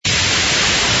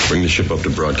Bring the ship up to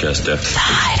broadcast depth. The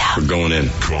Hideout. We're going in.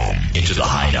 Come into the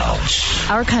Hideout.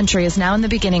 Our country is now in the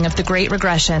beginning of the Great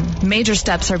Regression. Major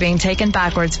steps are being taken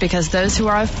backwards because those who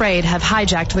are afraid have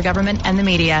hijacked the government and the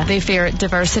media. They fear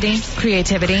diversity,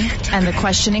 creativity, and the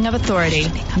questioning of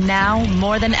authority. Now,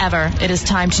 more than ever, it is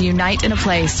time to unite in a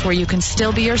place where you can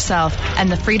still be yourself and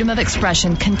the freedom of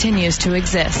expression continues to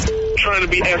exist. Trying to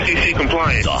be FCC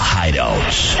compliant. The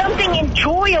Hideout. Something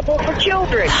enjoyable for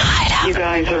children. The Hideout. You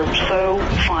guys are so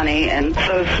funny and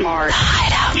so smart. The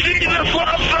Hideout. Jesus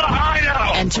loves the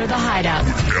Hideout. Enter the Hideout.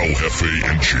 LFA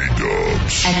and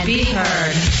J-Dubs. And be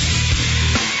heard.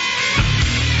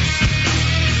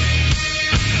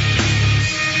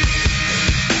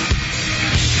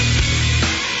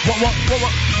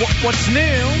 What's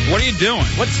new? What are you doing?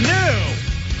 What's new?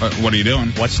 What are you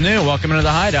doing? What's new? Welcome into the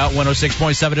Hideout,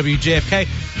 106.7 WJFK.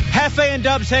 Hefe and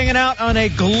Dubs hanging out on a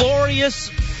glorious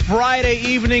Friday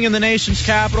evening in the nation's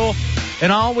capital.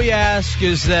 And all we ask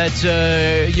is that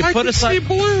you put aside...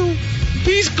 Blue.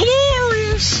 He's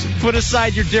glorious. Put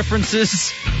aside your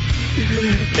differences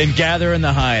and gather in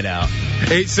the Hideout.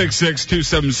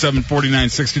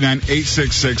 866-277-4969.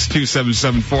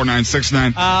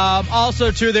 866-277-4969. Also,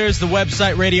 too, there's the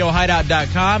website,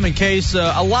 RadioHideout.com, in case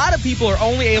a lot of people are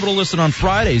only able to listen on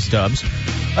Fridays, Dubs,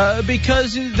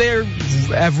 because they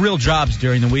have real jobs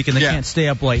during the week and they can't stay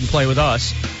up late and play with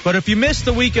us. But if you miss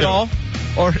the week at all,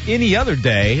 or any other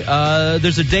day,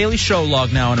 there's a daily show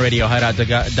log now on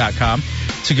RadioHideout.com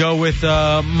to go with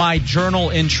my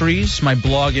journal entries, my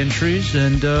blog entries,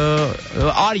 and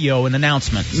audio and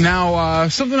announcements. Now,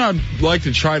 something I'd like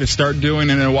to try to start doing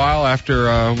in a while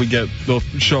after we get the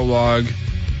show log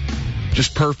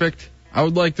just perfect, I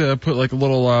would like to put like a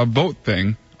little vote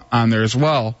thing on there as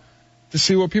well to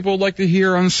see what people would like to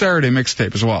hear on the Saturday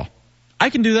mixtape as well. I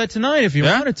can do that tonight if you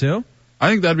wanted to. I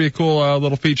think that'd be a cool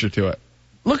little feature to it.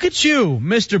 Look at you,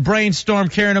 Mr. Brainstorm,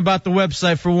 caring about the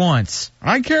website for once.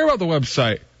 I care about the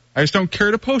website. I just don't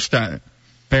care to post on it.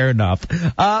 Fair enough.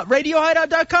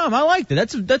 RadioHideout.com. I liked it.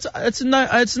 That's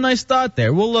a nice thought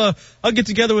there. I'll get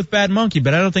together with Bad Monkey,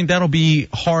 but I don't think that'll be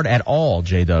hard at all,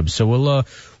 J-Dub. So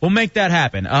we'll make that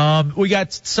happen. We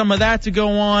got some of that to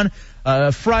go on.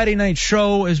 Friday night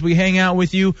show as we hang out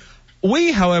with you.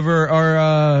 We, however,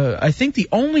 are I think the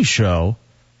only show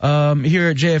here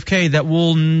at JFK that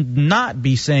will not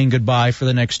be saying goodbye for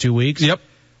the next 2 weeks. Yep.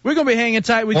 We're going to be hanging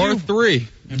tight with you. Or 3,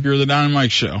 if you're the Don and Mike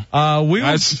show.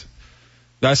 That's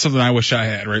something I wish I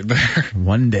had right there.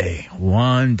 One day.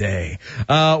 We're going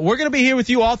to be here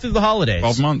with you all through the holidays.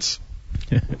 12 months.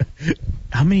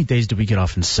 How many days do we get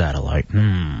off in satellite?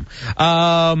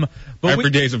 Every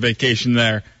day's a vacation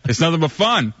there. It's nothing but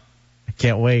fun. I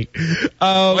can't wait.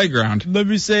 Playground. Let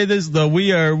me say this, though.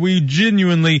 We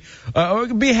genuinely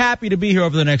be happy to be here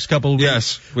over the next couple of weeks.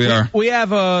 Yes, we are. We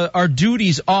have our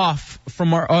duties off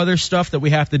from our other stuff that we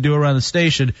have to do around the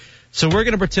station. So we're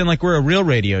going to pretend like we're a real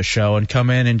radio show and come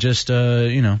in and just,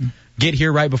 get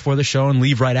here right before the show and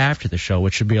leave right after the show,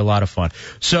 which should be a lot of fun.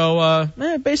 So,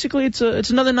 basically, it's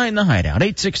another night in the Hideout.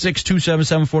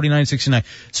 866-277-4969.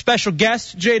 Special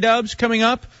guest, J-Dubs, coming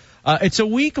up. It's a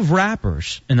week of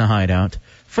rappers in the Hideout.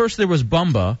 First, there was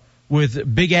Bumba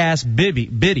with Big Ass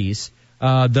Biddies, the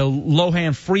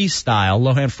Lohan Freestyle,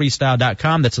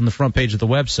 lohanfreestyle.com. That's on the front page of the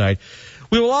website.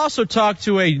 We will also talk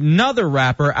to another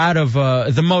rapper out of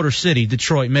the Motor City,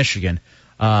 Detroit, Michigan.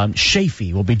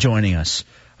 Shafee will be joining us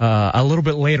a little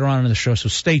bit later on in the show, so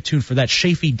stay tuned for that.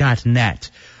 Shafee.net.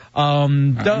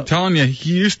 I'm telling you,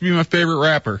 he used to be my favorite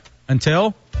rapper.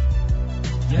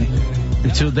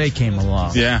 Until they came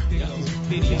along. Yeah.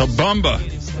 The Bumba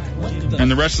and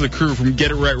the rest of the crew from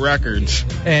Get It Right Records.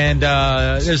 And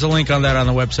there's a link on that on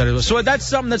the website. So that's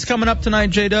something that's coming up tonight,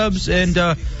 J-Dubs, and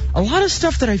a lot of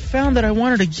stuff that I found that I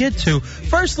wanted to get to.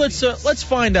 First, let's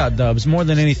find out, Dubs, more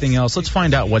than anything else. Let's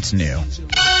find out what's new.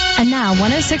 And now,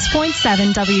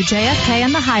 106.7 WJFK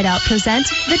and the Hideout present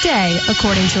The Day,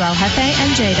 according to El Jefe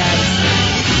and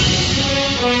J-Dubs.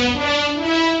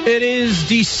 It is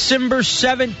December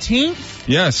 17th.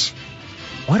 Yes.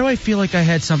 Why do I feel like I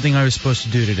had something I was supposed to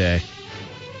do today?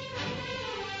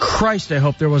 Christ, I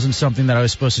hope there wasn't something that I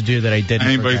was supposed to do that I didn't.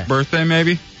 Anybody's birthday,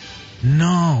 maybe?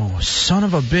 No. Son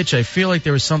of a bitch. I feel like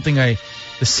there was something the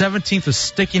 17th was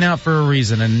sticking out for a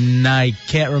reason, and I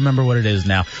can't remember what it is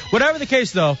now. Whatever the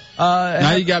case, though.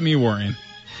 Now you got me worrying.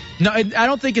 No, I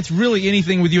don't think it's really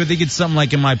anything with you. I think it's something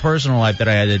like in my personal life that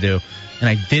I had to do, and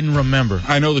I didn't remember.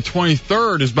 I know the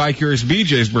 23rd is Bicurious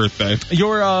BJ's birthday.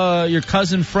 Your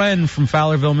cousin friend from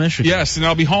Fowlerville, Michigan. Yes, and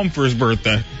I'll be home for his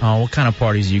birthday. Oh, what kind of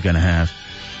parties are you going to have?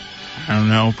 I don't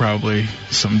know, probably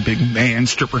some big man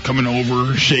stripper coming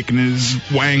over, shaking his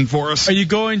wang for us. Are you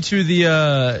going to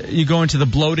the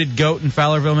Bloated Goat in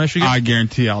Fowlerville, Michigan? I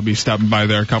guarantee I'll be stopping by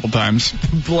there a couple times.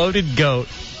 Bloated Goat.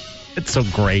 It's so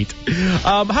great.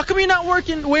 How come you're not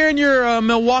wearing your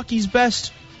Milwaukee's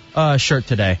Best shirt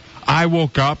today? I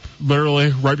woke up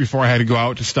literally right before I had to go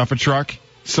out to stuff a truck,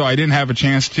 so I didn't have a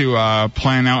chance to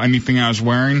plan out anything I was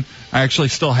wearing. I actually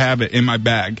still have it in my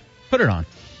bag. Put it on.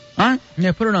 All right.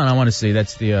 Yeah, put it on. I want to see.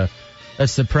 That's the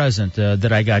present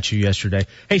that I got you yesterday.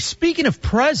 Hey, speaking of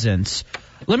presents,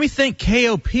 let me thank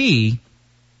KOP,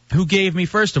 who gave me,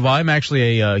 first of all, I'm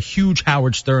actually a huge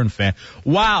Howard Stern fan.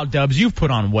 Wow, Dubs, you've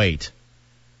put on weight.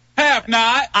 Have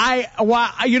not.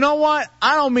 You know what?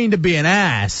 I don't mean to be an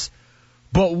ass,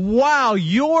 but wow,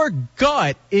 your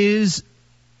gut is,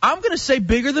 I'm going to say,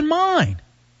 bigger than mine.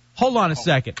 Hold on a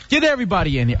second. Get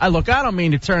everybody in here. I don't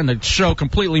mean to turn the show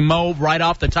completely mauve right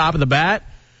off the top of the bat,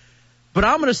 but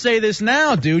I'm going to say this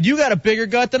now, dude. You got a bigger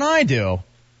gut than I do.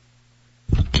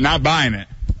 Not buying it.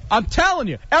 I'm telling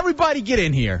you. Everybody get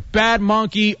in here. Bad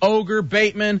Monkey, Ogre,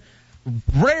 Bateman.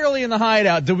 Rarely in the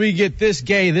Hideout do we get this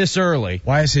gay this early.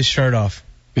 Why is his shirt off?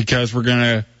 Because we're going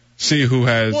to see who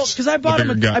has because I bought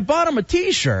him a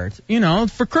T-shirt,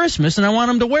 for Christmas, and I want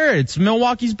him to wear it. It's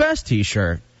Milwaukee's Best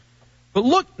T-shirt. But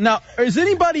look, now, is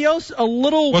anybody else a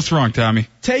little... What's wrong, Tommy?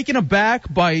 Taken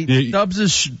aback by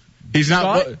Dubs' He's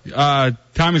not...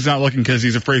 Tommy's not looking because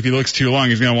he's afraid if he looks too long,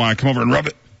 he's going to want to come over and rub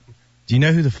it. Do you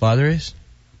know who the father is?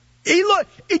 He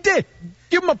did.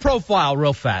 Give him a profile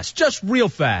real fast. Just real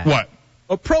fast. What?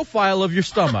 A profile of your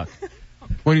stomach.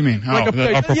 What do you mean? Like a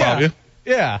profile of you?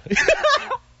 Yeah.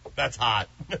 That's hot.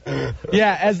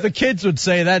 Yeah, as the kids would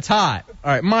say, that's hot.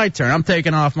 All right, my turn. I'm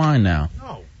taking off mine now.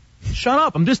 No. Shut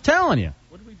up. I'm just telling you.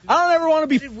 What did we do? I don't ever want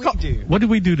to be... What did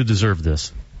we do to deserve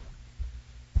this?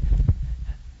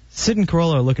 Sid and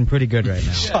Corolla are looking pretty good right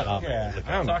now. Shut up.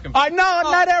 I know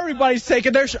not everybody's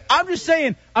taking their... I'm just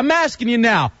saying, I'm asking you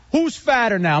now, who's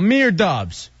fatter now, me or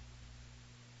Dubs?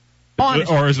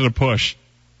 Honestly. Or is it a push?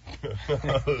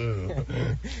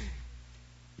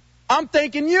 I'm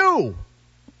thinking you.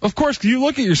 Of course, 'cause you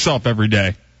look at yourself every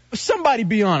day. Somebody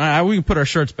be on. All right, we can put our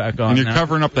shirts back on. And you're now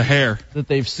covering up the hair. that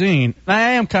they've seen.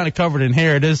 I am kind of covered in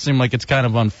hair. It does seem like it's kind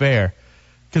of unfair.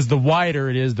 Because the wider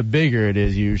it is, the bigger it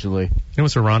is usually. You know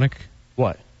what's ironic?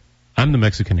 What? I'm the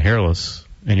Mexican hairless,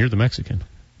 and you're the Mexican.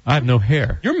 I have no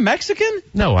hair. You're Mexican?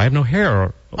 No, I have no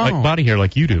hair, like body hair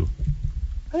like you do.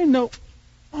 I didn't know.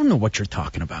 I don't know what you're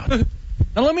talking about.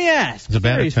 Now let me ask. It's a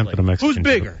bad seriously, attempt at a Mexican who's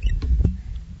bigger?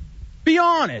 Be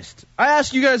honest. I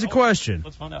ask you guys a question.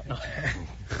 Let's find out.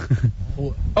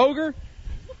 Ogre,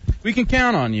 we can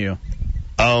count on you.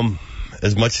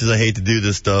 As much as I hate to do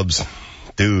this, Dubs,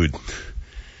 dude.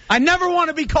 I never want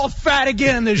to be called fat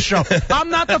again in this show. I'm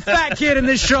not the fat kid in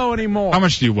this show anymore. How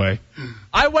much do you weigh?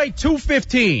 I weigh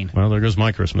 215. Well, there goes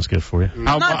my Christmas gift for you.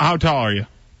 How tall are you?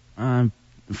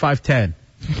 5'10".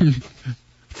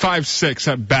 5'6"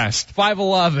 at best.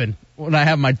 5'11" when I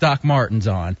have my Doc Martens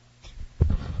on.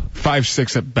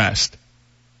 5'6" at best.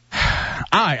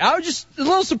 I was just a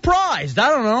little surprised. I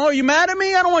don't know. Are you mad at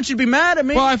me? I don't want you to be mad at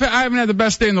me. Well, I haven't had the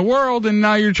best day in the world, and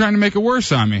now you're trying to make it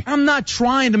worse on me. I'm not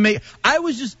trying to make... I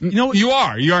was just... You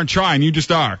are. You aren't trying. You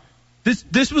just are.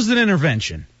 This was an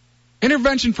intervention.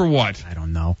 Intervention for what? I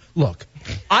don't know. Look,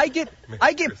 I get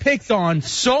picked on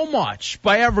so much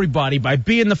by everybody by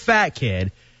being the fat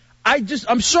kid.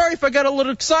 I'm sorry if I got a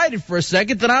little excited for a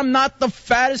second that I'm not the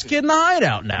fattest kid in the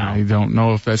Hideout now. I don't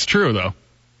know if that's true, though.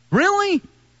 Really?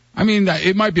 I mean,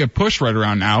 it might be a push right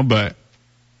around now, but...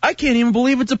 I can't even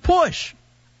believe it's a push.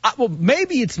 Well,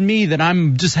 maybe it's me that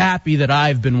I'm just happy that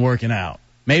I've been working out.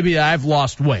 Maybe I've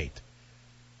lost weight.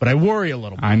 But I worry a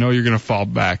little bit. I know you're going to fall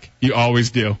back. You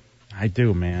always do. I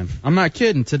do, man. I'm not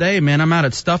kidding. Today, man, I'm out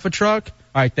at Stuff a Truck.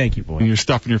 All right, thank you, boy. And you're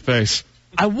stuffing your face.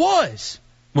 I was.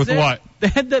 With what? They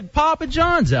had the Papa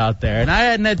John's out there, and I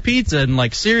hadn't had pizza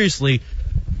in, seriously,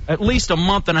 at least a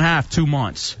month and a half, 2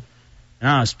 months. And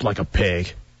I was like a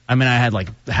pig. I mean, I had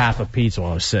half a pizza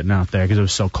while I was sitting out there because it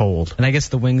was so cold. And I guess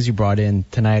the wings you brought in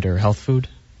tonight are health food?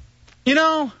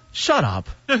 Shut up.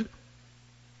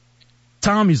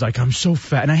 Tommy's like, I'm so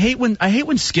fat. And I hate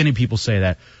when skinny people say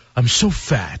that. I'm so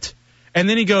fat. And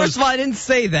then he goes... First of all, I didn't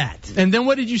say that. And then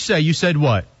what did you say? You said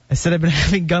what? I said I've been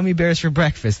having gummy bears for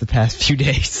breakfast the past few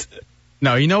days.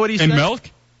 No, you know what he said? And milk?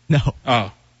 No.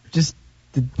 Oh. Just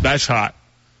the That's hot.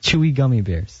 chewy gummy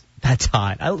bears. That's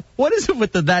hot. What is it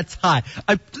with the that's hot?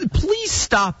 Please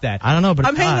stop that. I don't know, but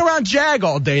I'm hanging around Jag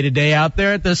all day today out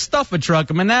there at the Stuff a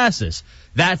Truck in Manassas.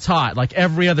 That's hot, like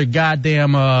every other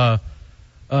goddamn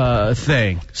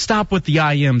thing. Stop with the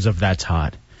IMs of that's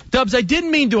hot. Dubs, I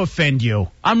didn't mean to offend you.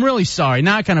 I'm really sorry.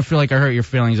 Now I kind of feel like I hurt your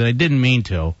feelings, and I didn't mean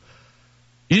to.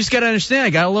 You just got to understand, I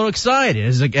got a little excited.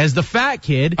 As the fat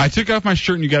kid. I took off my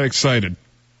shirt and you got excited.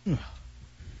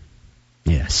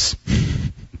 Yes.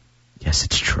 Yes,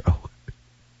 it's true.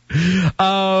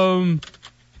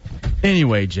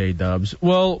 Anyway, J-Dubs.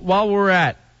 Well, while we're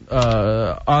at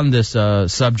on this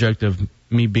subject of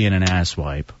me being an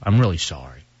asswipe, I'm really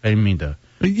sorry. I didn't mean to.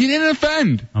 You didn't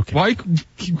offend. Okay. Why?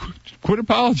 Quit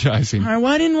apologizing. All right,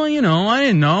 well, I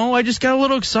didn't know. I just got a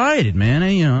little excited, man.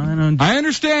 I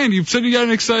understand. You've said you got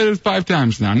excited 5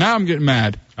 times now. Now I'm getting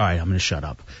mad. All right, I'm going to shut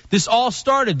up. This all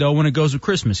started, though, when it goes with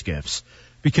Christmas gifts.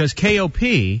 Because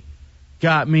KOP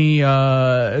got me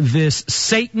this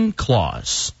Satan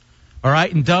Claus. All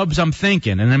right, and Dubs, I'm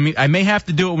thinking, and I may have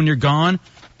to do it when you're gone,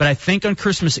 but I think on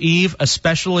Christmas Eve, a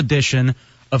special edition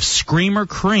of Screamer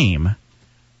Cream,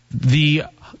 the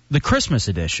Christmas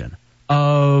edition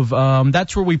of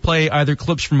that's where we play either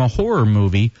clips from a horror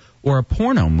movie or a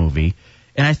porno movie.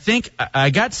 And I think I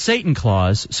got Satan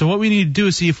Claus, so what we need to do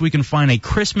is see if we can find a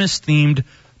Christmas-themed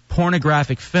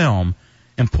pornographic film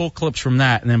and pull clips from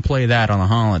that and then play that on the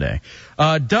holiday.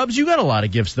 Dubs, you got a lot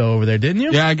of gifts, though, over there, didn't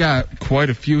you? Yeah, I got quite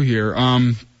a few here.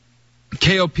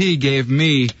 KOP gave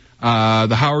me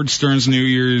the Howard Stern's New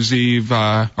Year's Eve,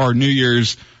 or New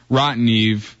Year's Rotten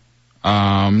Eve,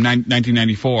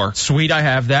 1994. Sweet, I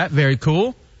have that. Very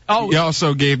cool. Oh, he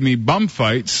also gave me Bum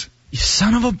Fights. You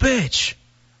son of a bitch.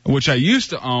 Which I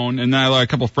used to own, and then I let a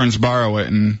couple friends borrow it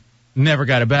and never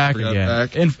got it back again.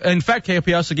 In fact, KOP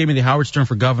also gave me the Howard Stern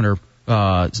for Governor.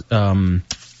 What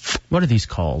are these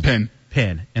called? Pin.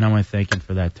 And I want to thank him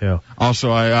for that too.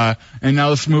 Also, and now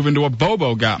let's move into what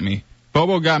Bobo got me.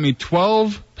 Bobo got me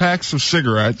 12 packs of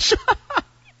cigarettes,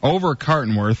 over a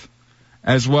carton worth,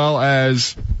 as well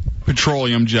as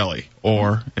petroleum jelly,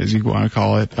 or as you want to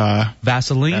call it,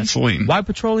 Vaseline. Vaseline. Why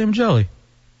petroleum jelly?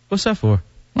 What's that for?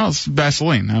 Well, it's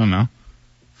Vaseline. I don't know.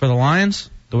 For the Lions?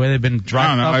 The way they've been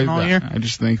dry all year? I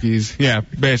just think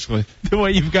basically. The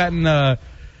way you've gotten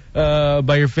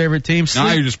by your favorite team.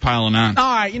 Now you're just piling on.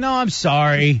 All right, I'm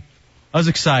sorry. I was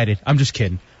excited. I'm just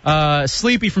kidding.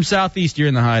 Sleepy from Southeast, you're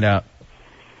in the Hideout.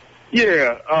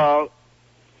 Yeah.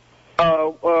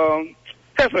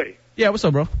 Hefe. Yeah, what's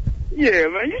up, bro? Yeah,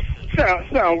 man, you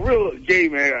sound real gay,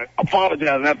 man. I apologize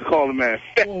and have to call the man.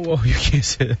 Whoa, you can't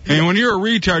say that. And when you're a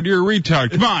retard, you're a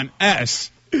retard. Come on,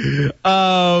 S.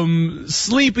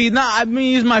 Sleepy,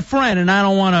 he's my friend, and I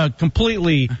don't want to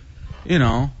completely,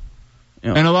 And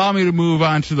allow me to move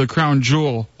on to the crown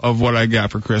jewel of what I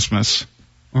got for Christmas.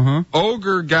 Uh-huh.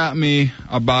 Ogre got me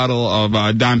a bottle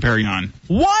of Dom Perignon.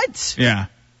 What? Yeah.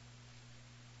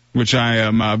 Which I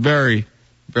am very,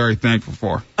 very thankful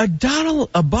for. A bottle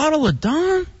of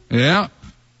Dom? Yeah.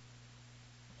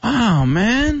 Wow,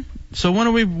 man. So when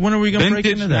are we going to break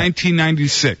into that?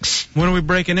 1996. When are we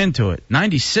breaking into it?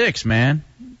 96, man.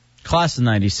 Class of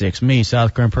 96. Me,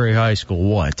 South Grand Prairie High School.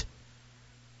 What?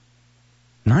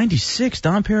 96,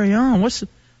 Dom Perignon.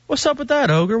 What's up with that,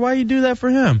 Ogre? Why you do that for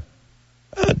him?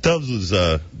 Dubs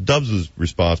was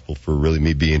responsible for really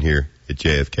me being here at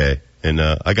JFK, and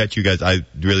I got you guys. I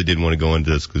really didn't want to go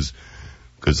into this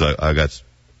because I got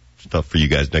stuff for you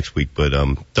guys next week. But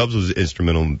Dubs was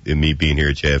instrumental in me being here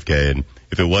at JFK, and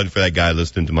if it wasn't for that guy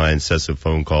listening to my incessant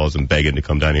phone calls and begging to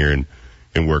come down here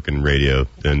and work in radio,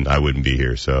 then I wouldn't be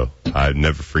here. So I'd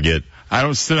never forget. I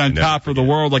don't sit on top of the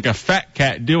world like a fat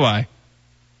cat, do I?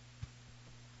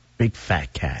 Big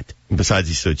fat cat. Besides,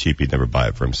 he's so cheap he'd never buy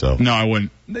it for himself. No, I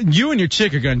wouldn't. You and your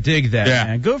chick are gonna dig that, yeah.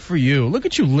 Man. Good for you. Look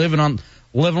at you living a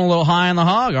little high on the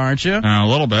hog, aren't you? A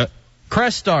little bit.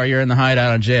 Crest Star, you're in the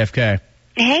Hideout on JFK.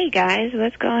 Hey guys,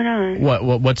 what's going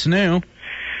on? What's new?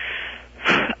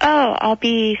 Oh, I'll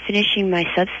be finishing my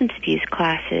substance abuse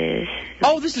classes.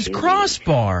 Oh, this is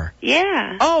Crossbar.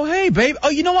 Yeah. Oh, hey, babe. Oh,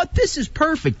 you know what? This is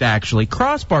perfect, actually.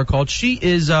 Crossbar called. She's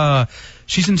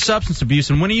in substance abuse.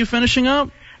 And when are you finishing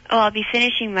up? Oh, I'll be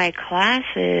finishing my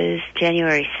classes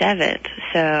January 7th,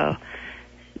 so...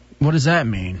 What does that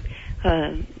mean?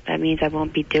 That means I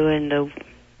won't be doing the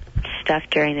stuff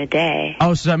during the day.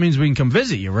 Oh, so that means we can come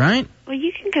visit you, right? Well,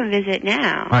 you can come visit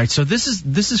now. All right, so this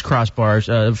is Crossbar.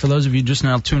 For those of you just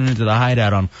now tuning into the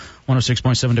Hideout on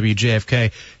 106.7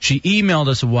 WJFK, she emailed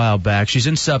us a while back. She's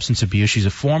in substance abuse. She's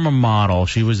a former model.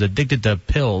 She was addicted to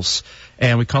pills,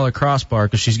 and we call her Crossbar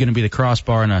because she's going to be the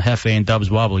crossbar in a Hefe and Dubs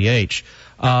Wobbly H.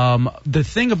 The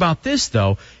thing about this,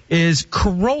 though, is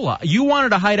Corolla. You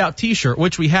wanted a Hideout T-shirt,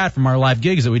 which we had from our live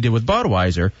gigs that we did with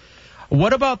Budweiser.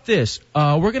 What about this?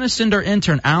 We're going to send our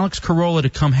intern, Alex Corolla, to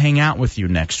come hang out with you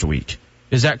next week.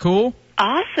 Is that cool?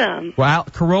 Awesome. Well,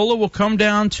 Corolla will come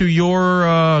down to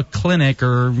your clinic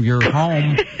or your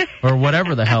home or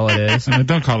whatever the hell it is.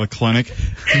 Don't call it a clinic.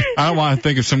 I don't want to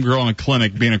think of some girl in a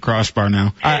clinic being a crossbar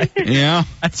now. Yeah?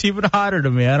 That's even hotter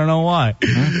to me. I don't know why.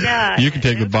 No, You can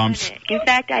take the bumps. in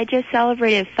fact, I just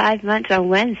celebrated 5 months on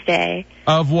Wednesday.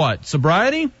 Of what?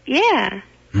 Sobriety? Yeah.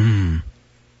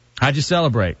 How'd you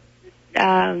celebrate?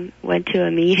 Went to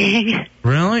a meeting.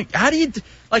 Really? How do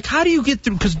you get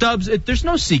through? Because Dubs, there's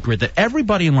no secret that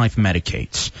everybody in life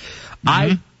medicates.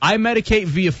 I medicate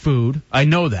via food. I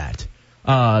know that.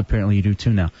 Apparently you do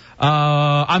too now.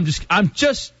 I'm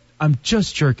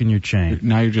just jerking your chain.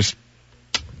 Now you're just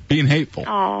being hateful.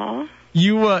 Aw.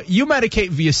 You medicate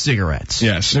via cigarettes.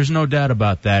 Yes. There's no doubt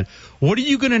about that. What are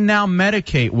you going to now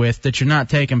medicate with that you're not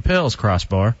taking pills,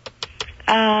 Crossbar?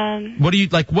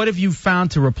 What have you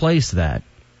found to replace that?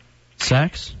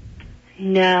 Sex?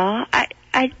 No,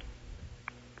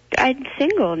 I'm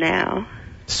single now.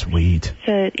 Sweet.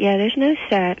 So, yeah, there's no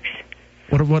sex.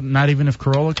 What, not even if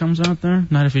Corolla comes out there?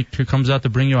 Not if he comes out to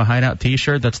bring you a Hideout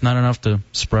t-shirt? That's not enough to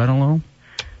spread a little?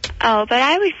 Oh, but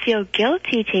I would feel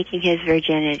guilty taking his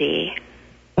virginity.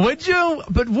 Would you?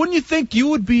 But wouldn't you think he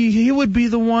would be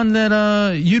the one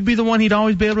that, you'd be the one he'd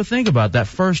always be able to think about, that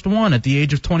first one at the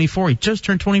age of 24. He just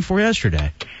turned 24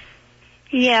 yesterday.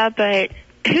 Yeah, but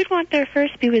who'd want their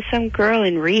first to be with some girl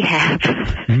in rehab?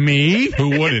 Me?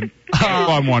 Who wouldn't?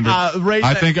 I'm wondering.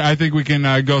 I think we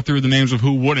can go through the names of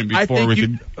who wouldn't before we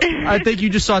can. I think you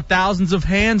just saw thousands of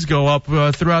hands go up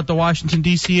throughout the Washington,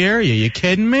 D.C. area. You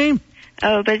kidding me?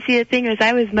 Oh, but see, the thing is,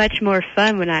 I was much more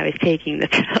fun when I was taking the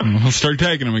pill. We'll start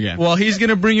taking them again. Well, he's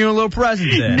going to bring you a little present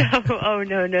then.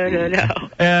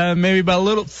 No. Maybe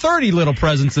about 30 little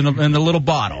presents in a little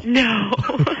bottle. No.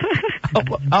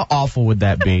 How awful would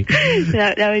that be?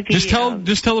 That would be... Just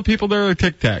tell the people there are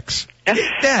Tic Tacs.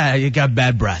 Yeah, you got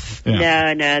bad breath.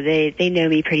 Yeah. No, they know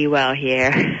me pretty well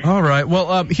here. All right.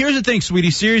 Well, here's the thing, sweetie.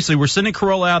 Seriously, we're sending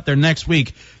Corolla out there next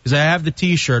week because I have the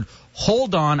T-shirt.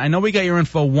 Hold on. I know we got your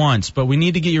info once, but we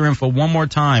need to get your info one more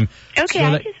time. Okay,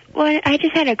 I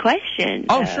just had a question.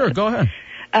 Oh, sure. Go ahead.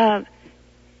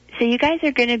 So you guys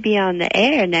are going to be on the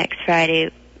air next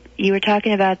Friday. You were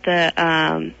talking about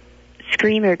the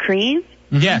Screamer Cream?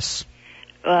 Yes.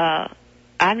 Well,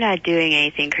 I'm not doing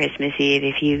anything Christmas Eve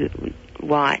if you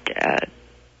want a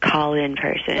call-in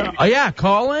person. Oh, yeah,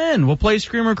 call in. We'll play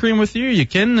Screamer Cream with you. You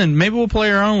can, and maybe we'll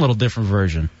play our own little different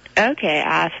version. Okay,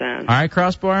 awesome. All right,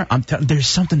 Crossbar. There's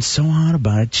something so hot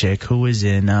about a chick who is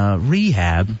in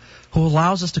rehab who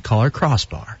allows us to call her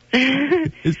Crossbar.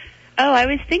 Oh, I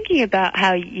was thinking about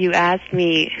how you asked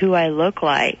me who I look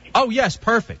like. Oh, yes,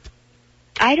 perfect.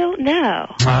 I don't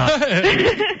know.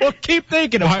 Well, keep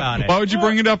thinking about it. Why would you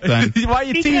bring it up then? Why are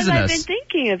you because teasing I've us? been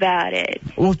thinking about it.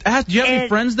 Well, do you have any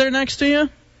friends there next to you?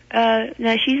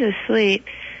 No, she's asleep.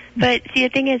 But see, the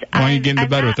thing is, Why don't you get into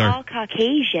bed with her? I'm all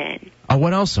Caucasian. Oh,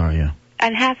 what else are you?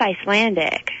 I'm half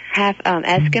Icelandic, half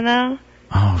Eskimo.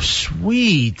 Oh,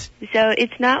 sweet. So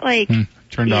it's not like...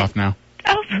 Turned off now.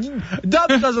 Oh.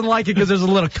 Dubs doesn't like it because there's a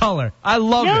little color. I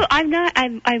love it. No, I'm not.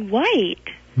 I'm white.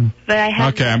 But I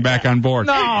have... Okay, I'm back on board.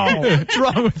 No, what's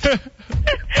wrong with it?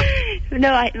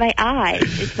 No, my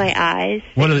eyes. It's my eyes.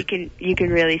 You can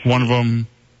really see. One of them...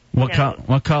 What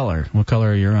color? What color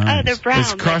are your eyes? Oh, they're brown.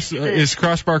 Is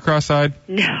Crossbar cross-eyed?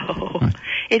 No.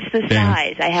 It's the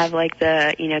size. I have like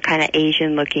the, kind of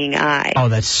Asian-looking eye. Oh,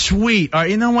 that's sweet. All right,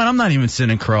 you know what? I'm not even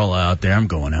sending Corolla out there. I'm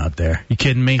going out there. You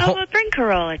kidding me? Oh, well, bring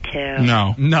Corolla too.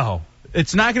 No.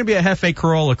 It's not going to be a Hefe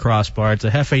Corolla crossbar. It's a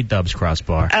Hefe Dubs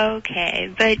crossbar.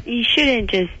 Okay, but you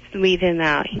shouldn't just leave him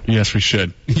out. Yes, we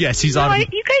should. Yes, he's no, on.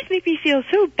 You guys make me feel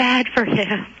so bad for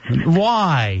him.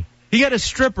 Why? He got a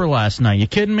stripper last night. You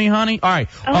kidding me, honey? All right.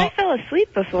 Oh, I fell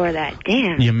asleep before that.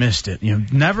 Damn. You missed it. You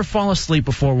never fall asleep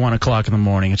before 1 o'clock in the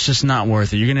morning. It's just not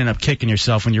worth it. You're going to end up kicking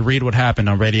yourself when you read what happened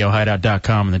on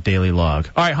RadioHideout.com in the Daily Log.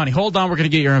 All right, honey, hold on. We're going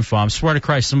to get your info. I swear to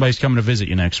Christ, somebody's coming to visit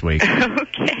you next week.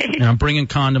 Okay. And I'm bringing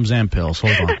condoms and pills.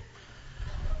 Hold on. I'm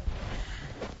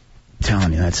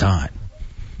telling you, that's hot.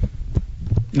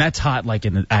 And that's hot like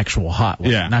in the actual hot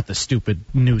way. Yeah. Not the stupid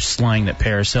new slang that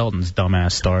Paris Hilton's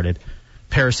dumbass started.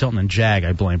 Paris Hilton and Jag,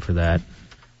 I blame for that.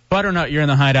 Butternut, you're in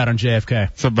the Hideout on JFK.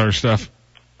 What's up, better stuff?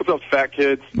 What's up, fat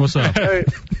kids? What's up? Hey,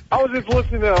 I was just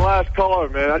listening to that last caller,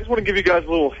 man. I just want to give you guys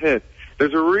a little hint.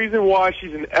 There's a reason why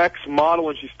she's an ex-model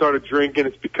and she started drinking.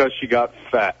 It's because she got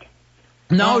fat.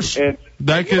 No, you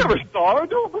never saw her.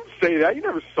 Don't say that. You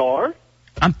never saw her.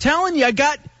 I'm telling you,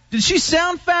 did she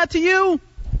sound fat to you?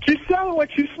 She sounded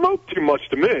like she smoked too much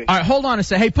to me. All right, hold on a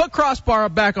second. Hey, put Crossbar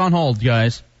back on hold,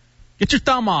 guys. Get your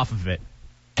thumb off of it.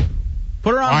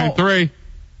 Put her on hold. Line 3.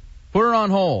 Put her on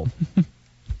hold.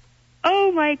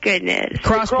 Oh, my goodness.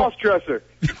 Cross-dresser.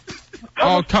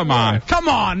 Oh, come on. Come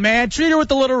on, man. Treat her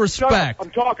with a little Shut respect. up.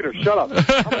 I'm talking to her. Shut up.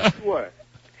 How much do you weigh?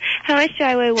 How much do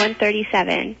I weigh?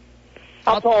 137.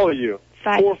 How tall are you?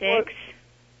 5'6".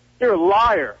 You're a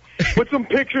liar. Put some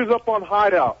pictures up on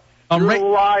Hideout. You're a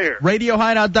liar.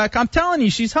 RadioHideout.com. I'm telling you,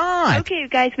 she's hot. Okay,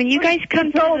 guys, when you guys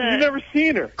come to You've never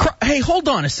seen her. Hey, hold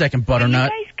on a second, Butternut.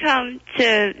 When you guys come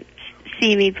to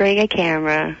see me, bring a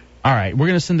camera. All right, we're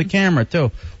going to send the camera,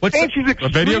 too. And she's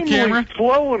extremely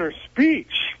slow in her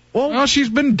speech. Well, she's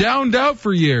been downed out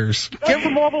for years. That's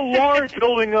from all the lard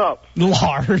building up.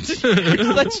 Lard?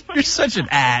 You're such an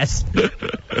ass. All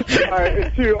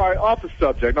right, off the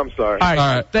subject. I'm sorry. All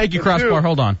right. Thank you, Crossbar.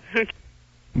 Hold on.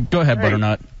 Go ahead, Hey.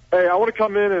 Butternut. Hey, I want to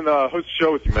come in and host a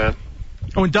show with you, man.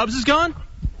 Oh, when Dubs is gone?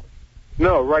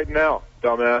 No, right now,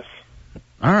 dumbass.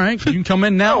 All right, you can come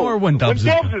in now or when Dubs is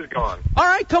gone. Dubs is gone. All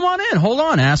right, come on in. Hold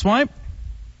on, asswipe.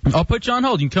 I'll put you on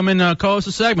hold. You can come in co-host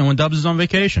a segment when Dubs is on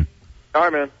vacation. All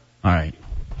right, man. All right.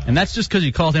 And that's just because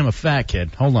you called him a fat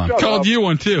kid. Hold on. Called you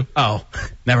one, too. Oh,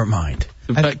 never mind.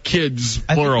 Fat kids,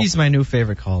 I plural. think he's my new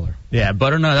favorite caller. Yeah,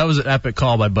 Butternut. That was an epic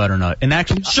call by Butternut. And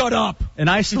actually, shut up. And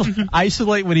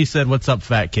isolate when he said, "What's up,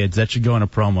 fat kids?" That should go in a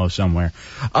promo somewhere.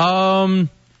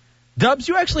 Dubs,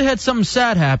 you actually had something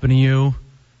sad happen to you.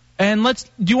 And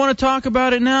do you want to talk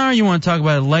about it now, or you want to talk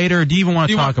about it later, or do you even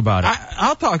want to talk about it?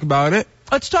 I'll talk about it.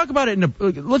 Let's talk about it.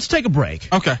 Let's take a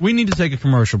break. Okay. We need to take a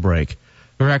commercial break.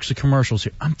 There are actually commercials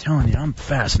here. I'm telling you, I'm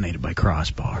fascinated by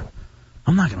Crossbar.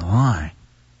 I'm not gonna lie.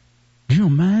 Can you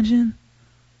imagine?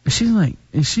 She's like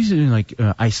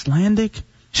Icelandic.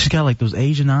 She's got like those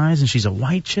Asian eyes, and she's a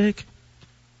white chick.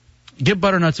 Get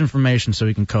Butternut's information so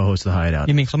he can co-host the Hideout.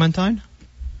 You mean Clementine?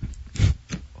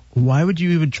 Why would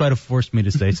you even try to force me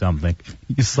to say something?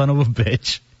 You son of a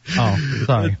bitch. Oh,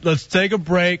 sorry. Let's take a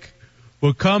break.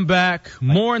 We'll come back.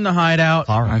 More in the Hideout.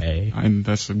 All right.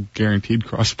 That's a guaranteed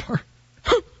Crossbar.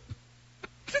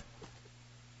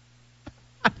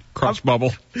 Cross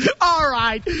bubble. All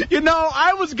right. You know,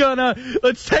 I was gonna.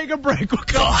 Let's take a break. We'll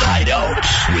come back. Hideout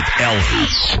with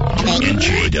Elvis and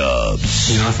J-Dubs.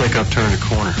 You know, I think I've turned a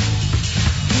corner.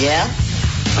 Yeah?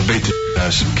 I beat the out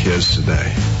of some kids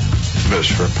today. But it's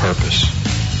for a purpose.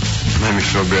 It made me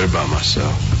feel good about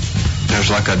myself. It was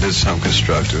like I did something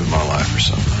constructive in my life or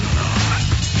something. I don't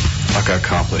know. Like I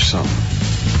accomplished something.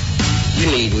 You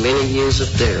need many years of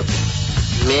therapy.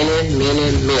 Many,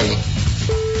 many, many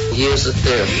years of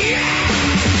therapy.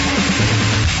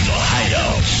 The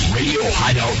Hideout.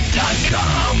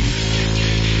 RadioHideout.com.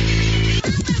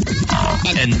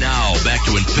 And now, back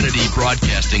to Infinity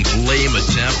Broadcasting's lame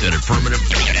attempt at affirmative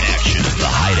action. The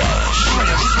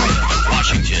Hideout.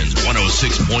 Washington's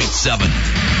 106.7.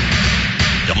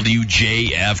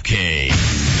 WJFK.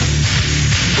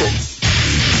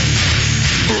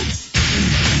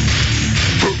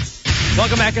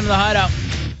 Welcome back into the Hideout.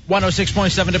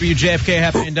 106.7 WJFK.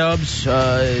 Happy and Dubs.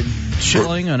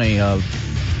 Chilling on a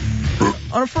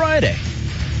Friday.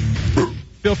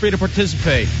 Feel free to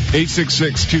participate.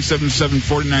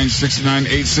 866-277-4969.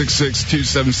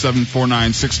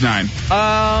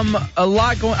 866-277-4969. A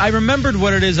lot going. I remembered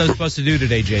what it is I was supposed to do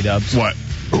today, J-Dubs. What?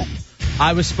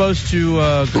 I was supposed to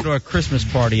go to a Christmas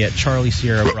party at Charlie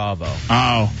Sierra Bravo.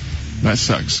 Oh, that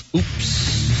sucks.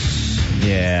 Oops.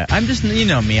 Yeah, I'm just, you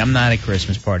know me, I'm not a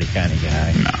Christmas party kind of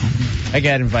guy. No. I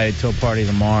got invited to a party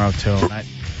tomorrow, too, and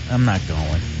I'm not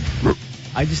going.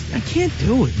 I can't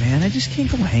do it, man. I just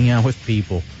can't go hang out with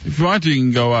people. If you want to, you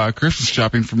can go Christmas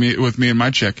shopping with me and my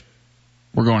chick.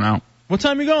 We're going out. What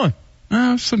time are you going?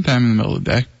 Sometime in the middle of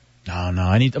the day. No,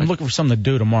 I'm looking for something to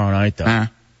do tomorrow night, though. What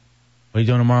are you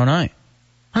doing tomorrow night?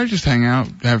 I just hang out,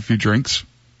 have a few drinks.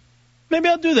 Maybe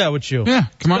I'll do that with you. Yeah,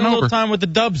 come on Spend a over. little time with the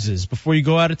Dubses before you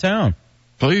go out of town.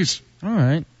 Please. All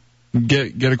right.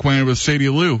 Get acquainted with Sadie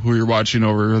Lou, who you're watching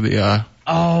over the.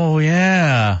 Oh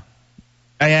yeah,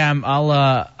 I am.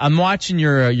 I'm watching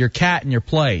your cat in your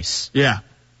place. Yeah.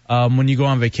 When you go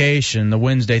on vacation, the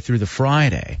Wednesday through the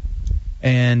Friday.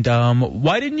 And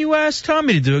why didn't you ask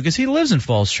Tommy to do it? Because he lives in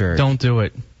Falls Church. Don't do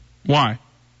it. Why?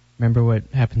 Remember what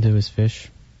happened to his fish?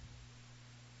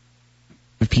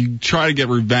 If you try to get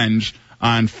revenge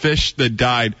on fish that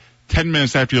died 10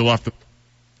 minutes after you left the...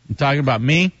 You talking about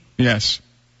me? Yes.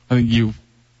 I think you...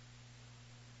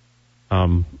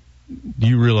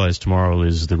 You realize tomorrow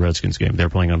is the Redskins game. They're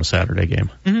playing on a Saturday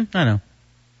game. Mm-hmm, I know.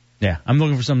 Yeah, I'm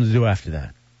looking for something to do after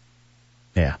that.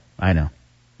 Yeah, I know.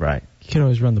 Right. You can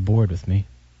always run the board with me.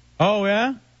 Oh,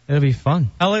 yeah? It'll be fun.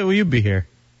 How late will you be here?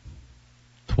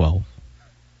 12.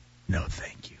 No,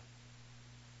 thank you.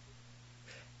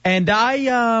 And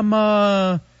I'm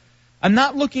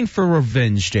not looking for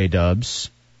revenge,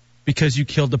 J-Dubs. Because you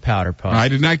killed the powder puff. I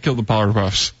did not kill the powder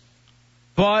puffs.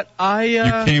 But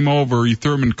You came over, you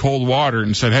threw them in cold water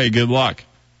and said, hey, good luck.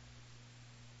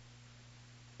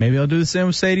 Maybe I'll do the same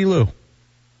with Sadie Lou.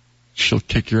 She'll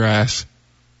kick your ass.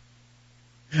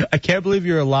 I can't believe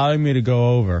you're allowing me to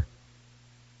go over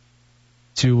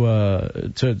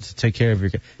to take care of your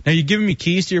kid. Now, you giving me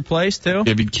keys to your place, too?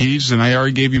 Gave you keys, and I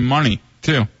already gave you money,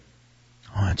 too.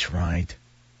 Oh, that's right.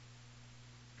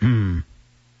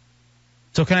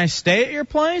 So can I stay at your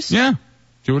place? Yeah.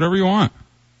 Do whatever you want.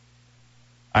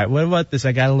 All right, what about this?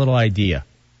 I got a little idea.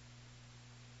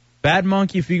 Bad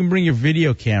Monkey, if you can bring your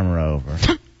video camera over.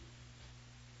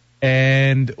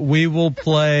 And we will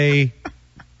play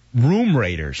Room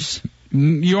Raiders.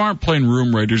 You aren't playing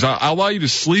Room Raiders. I'll allow you to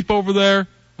sleep over there.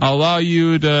 I'll allow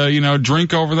you to,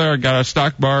 drink over there. I got a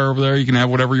stock bar over there. You can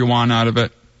have whatever you want out of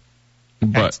it.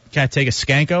 But can I take a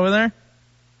skank over there?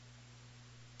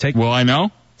 Will I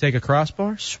know? Take a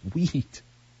crossbar? Sweet.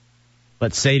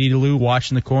 Let Sadie Lou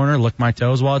watch in the corner, lick my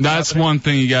toes while it's That's happening. one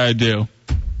thing you gotta do.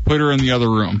 Put her in the other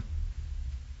room.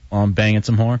 While I'm banging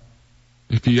some whore?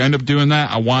 If you end up doing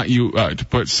that, I want you to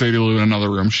put Sadie Lou in another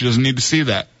room. She doesn't need to see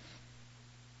that.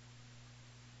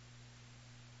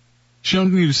 She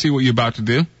doesn't need to see what you're about to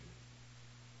do.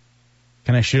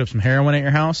 Can I shoot up some heroin at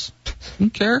your house?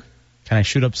 Don't care. Can I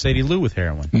shoot up Sadie Lou with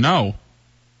heroin? No.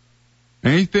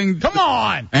 Come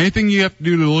on! Anything you have to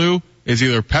do to Lou is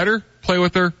either pet her, play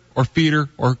with her, or feed her,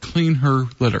 or clean her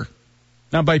litter.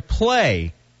 Now, by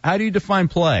play, how do you define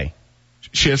play?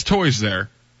 She has toys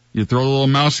there. You throw a little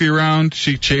mousey around,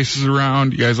 she chases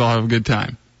around, you guys all have a good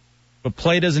time. But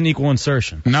play doesn't equal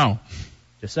insertion. No.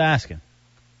 Just asking.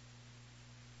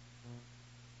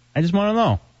 I just want to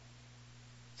know.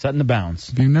 Setting the bounds.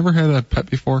 Have you never had a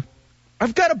pet before?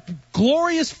 I've got a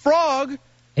glorious frog.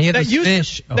 And you have the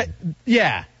fish.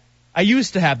 Yeah. I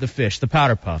used to have the fish, the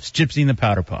powder puffs, Gypsy and the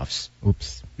powder puffs.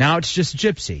 Oops. Now it's just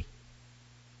Gypsy.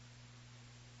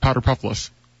 Powder puffless.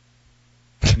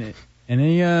 And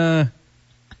a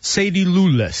Sadie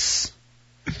Lou-less.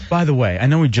 By the way, I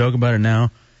know we joke about it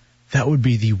now. That would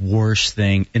be the worst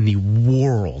thing in the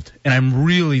world. And I'm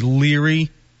really leery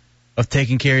of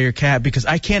taking care of your cat because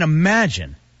I can't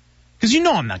imagine. Because you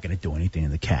know I'm not going to do anything to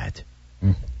the cat.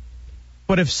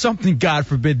 But if something, God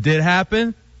forbid, did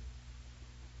happen,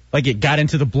 like it got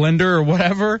into the blender or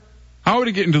whatever. How would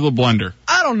it get into the blender?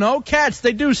 I don't know. Cats,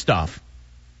 they do stuff.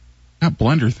 Not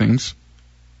blender things.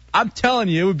 I'm telling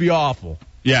you, it would be awful.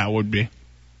 Yeah, it would be.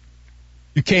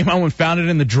 You came home and found it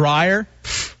in the dryer?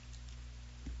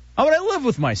 How would I live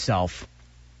with myself?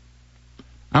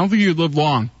 I don't think you'd live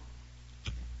long.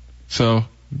 So,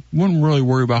 wouldn't really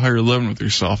worry about how you're living with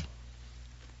yourself.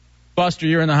 Buster,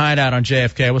 you're in the Hideout on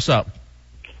JFK. What's up?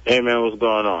 Hey, man, what's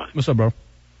going on? What's up, bro?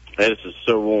 Hey, this is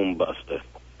Sir Womb Buster.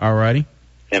 Alrighty.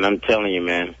 And I'm telling you,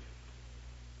 man,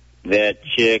 that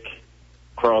chick,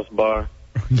 Crossbar,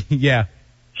 yeah,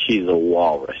 she's a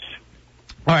walrus.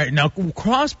 All right, now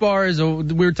Crossbar is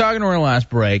we were talking to her last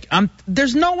break.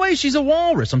 There's no way she's a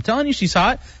walrus. I'm telling you, she's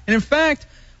hot. And in fact,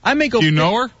 I make a. Do you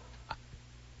know her?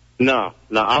 No,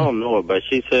 I don't know her, but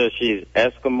she says she's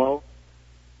Eskimo.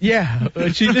 Yeah,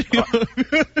 she's got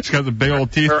the big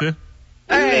old teeth.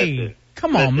 Hey,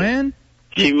 come on, man.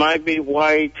 She might be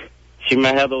white. She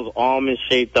might have those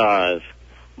almond-shaped eyes,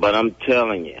 but I'm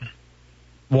telling you,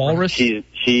 walrus.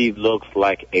 She looks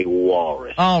like a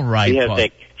walrus. All right,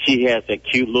 She has that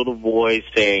cute little voice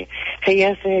saying, "Hey,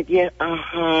 I said, yeah,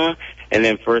 and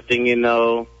then first thing you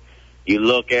know, you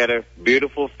look at her,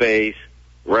 beautiful face,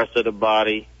 rest of the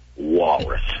body,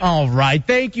 walrus. All right,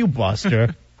 thank you,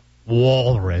 Buster.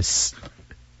 Walrus.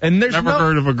 And there's never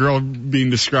heard of a girl being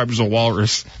described as a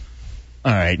walrus.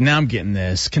 All right, now I'm getting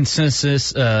this.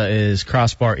 Consensus is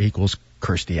Crossbar equals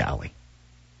Kirstie Alley.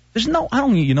 There's no,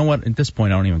 you know what? At this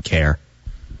point, I don't even care.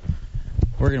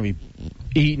 We're going to be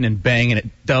eating and banging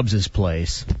at Dubs'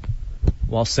 place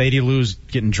while Sadie Lou's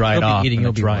getting dried off in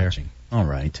the dryer. Watching. All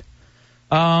right.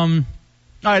 All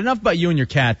right, enough about you and your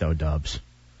cat, though, Dubs.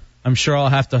 I'm sure I'll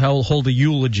have to hold a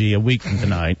eulogy a week from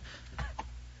tonight.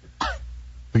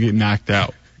 We get knocked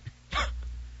out.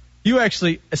 You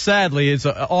actually, sadly, it's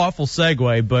an awful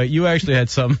segue, but you actually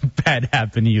had something bad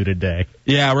happen to you today.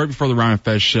 Yeah, right before the Ryan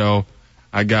Fez show,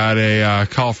 I got a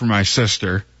call from my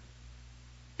sister. You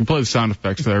can play the sound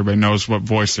effects so everybody knows what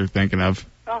voice they're thinking of.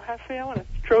 Oh, Huffy, I want to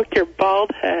stroke your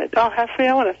bald head. Oh, Huffy,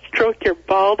 I want to stroke your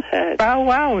bald head. Wow,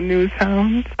 wow, news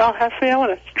hounds. Oh, Huffy, I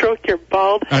want to stroke your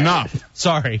bald head. Enough.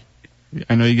 Sorry.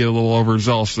 I know you get a little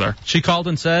overzealous there. She called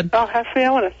and said? Oh, Huffy, I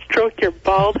want to stroke your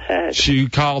bald head. She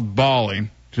called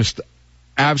bawling. Just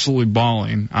absolutely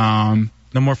bawling. No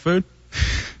more food?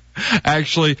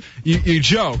 Actually, you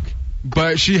joke.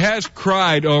 But she has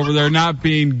cried over there not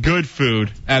being good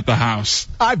food at the house.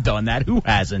 I've done that. Who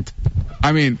hasn't?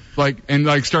 I mean,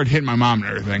 started hitting my mom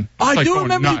and everything. I do going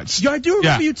remember. nuts. I do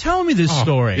remember you telling me this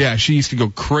story. Yeah, she used to go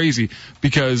crazy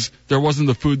because there wasn't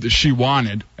the food that she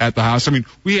wanted at the house. I mean,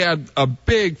 we had a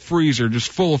big freezer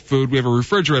just full of food. We have a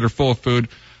refrigerator full of food,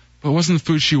 but it wasn't the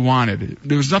food she wanted.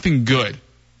 There was nothing good.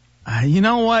 You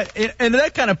know what? And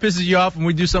that kind of pisses you off when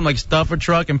we do something like Stuff a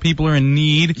Truck and people are in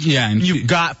need. Yeah, and you've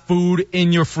got food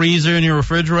in your freezer, in your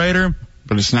refrigerator.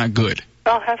 But it's not good.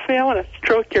 Oh, Hefe, I want to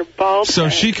stroke your bald So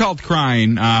head. she called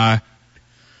crying,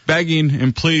 begging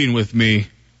and pleading with me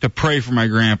to pray for my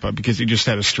grandpa because he just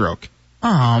had a stroke.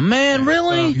 Oh, man,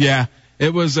 really? Yeah,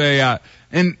 it was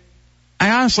and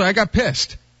I got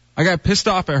pissed. I got pissed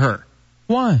off at her.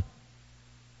 Why?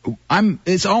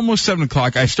 It's almost 7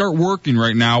 o'clock. I start working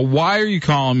right now. Why are you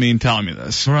calling me and telling me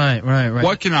this? Right.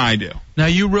 What can I do? Now,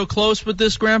 you real close with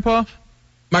this grandpa?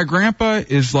 My grandpa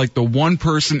is like the one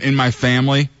person in my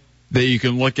family that you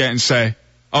can look at and say,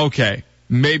 okay,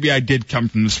 maybe I did come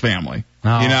from this family.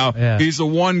 Oh, yeah. He's the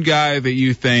one guy that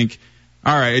you think,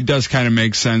 all right, it does kind of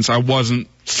make sense. I wasn't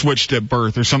switched at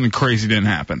birth or something crazy didn't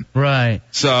happen. Right.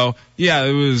 So, yeah,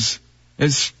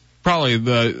 it's probably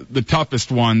the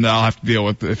toughest one that I'll have to deal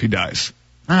with if he dies.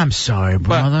 I'm sorry,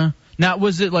 brother. Now,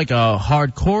 was it like a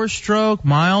hardcore stroke,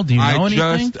 mild? Do you know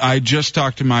anything? I just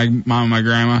talked to my mom and my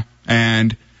grandma,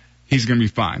 and he's going to be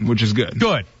fine, which is good.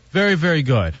 Good. Very, very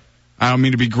good. I don't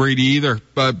mean to be greedy either,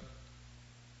 but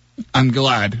I'm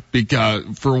glad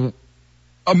because for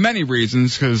many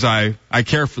reasons, because I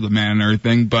care for the man and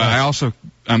everything, but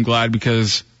I'm glad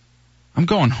because I'm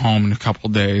going home in a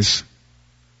couple days.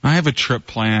 I have a trip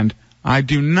planned. I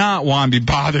do not want to be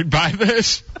bothered by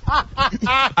this.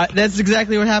 That's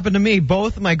exactly what happened to me.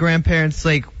 Both of my grandparents,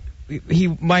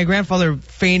 my grandfather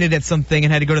fainted at something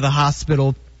and had to go to the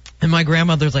hospital, and my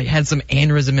grandmother's had some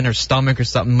aneurysm in her stomach or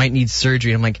something, might need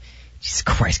surgery. And I'm like, Jesus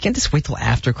Christ, can't this wait till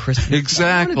after Christmas?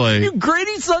 Exactly. You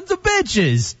greedy sons of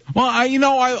bitches. Well,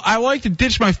 I like to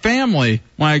ditch my family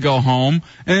when I go home,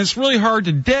 and it's really hard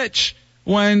to ditch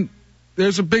when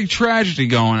there's a big tragedy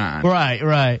going on.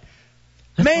 Right.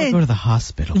 Man, go to the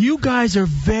hospital. You guys are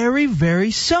very, very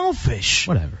selfish.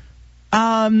 Whatever.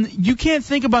 You can't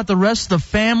think about the rest of the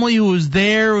family who was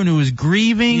there and who was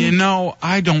grieving.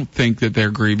 I don't think that they're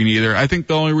grieving either. I think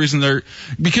the only reason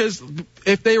because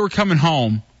if they were coming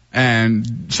home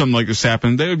and something like this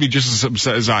happened, they would be just as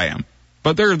upset as I am.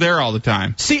 But they're there all the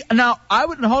time. See, now,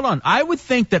 hold on. I would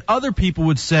think that other people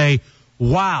would say,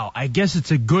 wow, I guess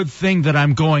it's a good thing that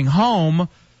I'm going home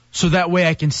so that way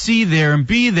I can see there and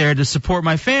be there to support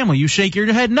my family. You shake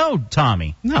your head no,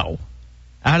 Tommy. No.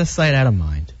 Out of sight, out of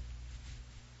mind.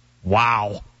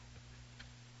 Wow.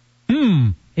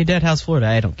 Hey, Dead House, Florida,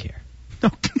 I don't care.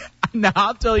 Now,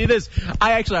 I'll tell you this.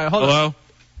 Hold on. Hello?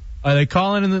 Are they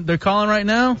calling? They're calling right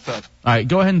now? What's up? All right,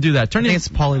 go ahead and do that. I think it's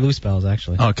Pauly Loosebows,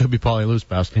 actually. Oh, it could be Pauly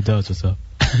Loosebows. It does. What's up?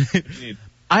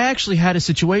 I actually had a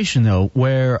situation, though,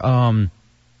 where, I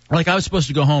was supposed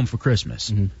to go home for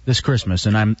Christmas, this Christmas,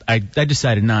 and I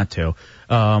decided not to.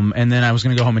 And then I was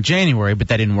going to go home in January, but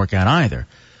that didn't work out either.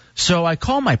 So I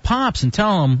called my pops and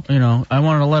tell him, I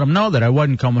wanted to let him know that I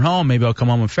wasn't coming home. Maybe I'll come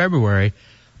home in February.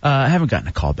 I haven't gotten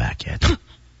a call back yet.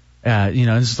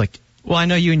 This is like... Well, I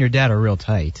know you and your dad are real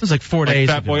tight. It was like 4 days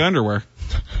Fat ago. boy underwear.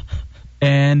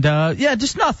 And,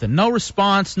 just nothing. No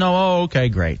response. No, okay,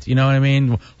 great. You know what I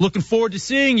mean? Looking forward to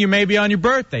seeing you maybe on your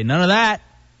birthday. None of that.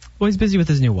 Well, he's busy with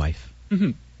his new wife.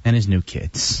 Mm-hmm. And his new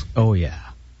kids. Oh, yeah.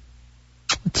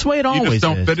 That's the way it always is. You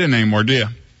just don't fit in anymore, do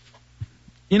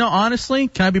you? Honestly,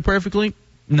 can I be perfectly?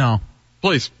 No.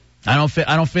 Please. I don't fit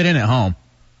in at home.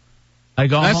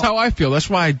 That's how I feel. That's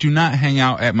why I do not hang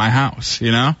out at my house,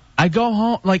 I go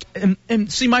home,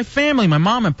 and see, my family, my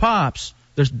mom and pops,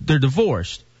 they're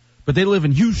divorced, but they live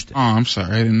in Houston. Oh, I'm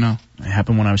sorry. I didn't know. It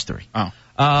happened when I was 3. Oh.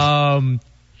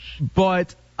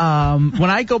 But when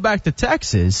I go back to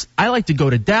Texas, I like to go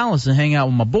to Dallas and hang out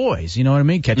with my boys. You know what I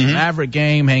mean? Catch a Maverick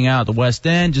game, hang out at the West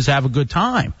End, just have a good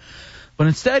time. But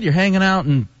instead, you're hanging out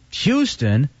in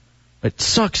Houston. It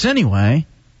sucks anyway.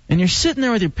 And you're sitting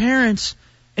there with your parents,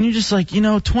 and you're just like,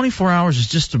 24 hours is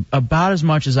just about as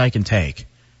much as I can take.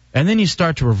 And then you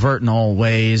start to revert in old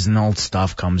ways, and old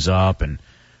stuff comes up, and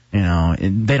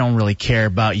they don't really care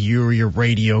about you or your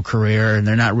radio career, and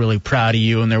they're not really proud of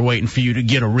you, and they're waiting for you to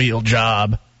get a real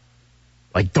job,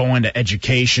 like going to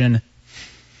education.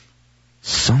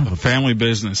 Son of a family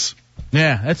business.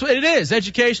 Yeah, that's what it is.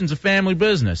 Education's a family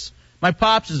business. My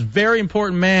pops is a very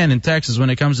important man in Texas when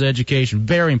it comes to education.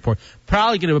 Very important.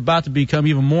 Probably about to become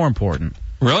even more important.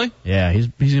 Really? Yeah,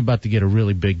 he's about to get a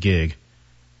really big gig.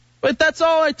 But that's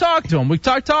all I talk to him. We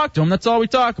talk to him. That's all we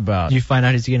talk about. You find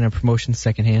out he's getting a promotion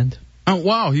secondhand? Oh,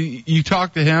 wow. You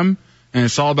talk to him, and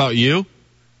it's all about you?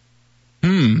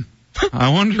 I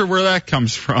wonder where that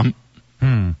comes from.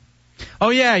 Oh,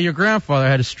 yeah, your grandfather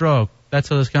had a stroke. That's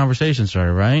how this conversation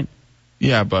started, right?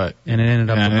 Yeah, but... And it ended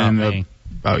up about me.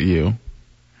 About you.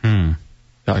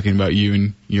 Talking about you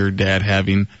and your dad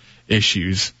having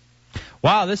issues.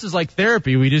 Wow, this is like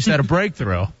therapy. We just had a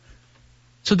breakthrough.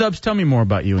 So, Dubs, tell me more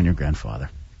about you and your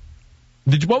grandfather.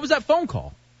 What was that phone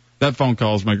call? That phone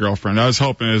call is my girlfriend. I was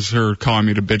hoping it was her calling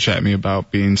me to bitch at me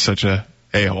about being such a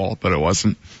a-hole, but it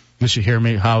wasn't. Did she hear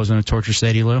me how I was going to torture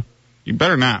Sadie Lou? You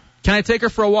better not. Can I take her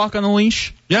for a walk on the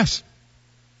leash? Yes.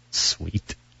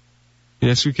 Sweet.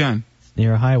 Yes, we can. It's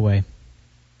near a highway.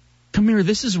 Come here,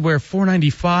 this is where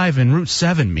 495 and Route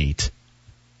 7 meet.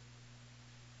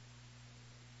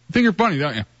 You think you're funny,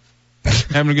 don't you?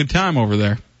 Having a good time over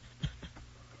there.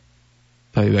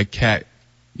 Tell you, that cat,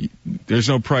 there's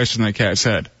no price in that cat's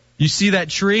head. You see that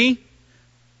tree?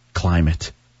 Climb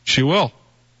it. She will.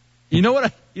 You know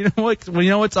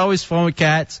what's always fun with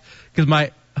cats?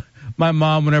 Because my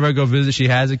mom, whenever I go visit, she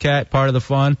has a cat. Part of the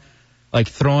fun, like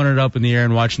throwing it up in the air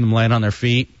and watching them land on their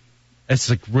feet. It's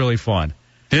like really fun.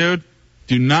 Dude,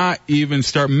 do not even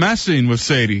start messing with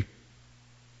Sadie.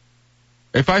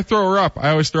 If I throw her up,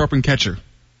 I always throw up and catch her.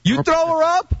 You throw her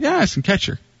up? Yes, and catch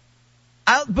her.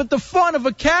 But the fun of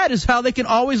a cat is how they can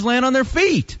always land on their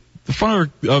feet. The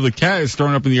fun of the cat is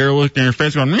throwing up in the air, looking at her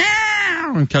face, going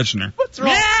meow, and catching her. What's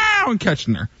wrong? Meow, and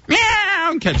catching her. Meow,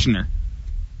 and catching her.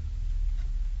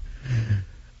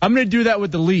 I'm going to do that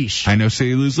with the leash. I know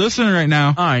Sadie Lou's listening right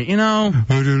now. All right, you know.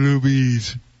 Oh, the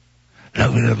Lubies.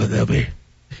 Love.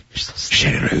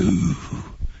 Sadie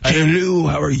Lou,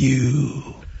 how are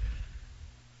you?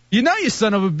 You know, you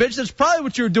son of a bitch, that's probably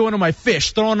what you were doing to my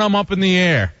fish, throwing them up in the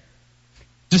air.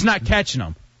 Just not catching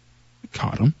them.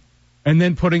 Caught them. And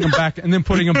then putting them back in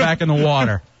the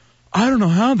water. I don't know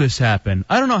how this happened.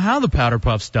 I don't know how the Powder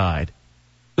Puffs died.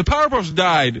 The Powder Puffs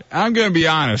died, I'm going to be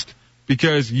honest,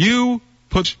 because you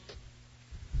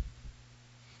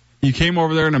came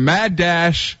over there in a mad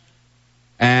dash,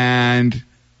 and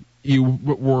you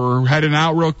were heading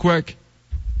out real quick,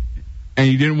 and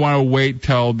you didn't want to wait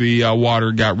till the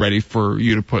water got ready for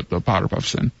you to put the Powder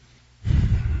Puffs in.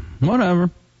 Whatever.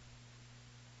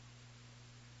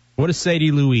 What does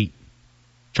Sadie Lou eat?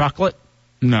 Chocolate?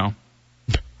 No.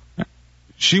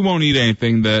 She won't eat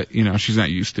anything that, she's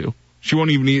not used to. She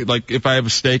won't even eat, like, if I have a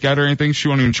steak out or anything, she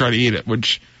won't even try to eat it,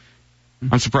 which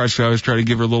I'm surprised because I always try to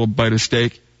give her a little bite of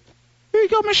steak. Here you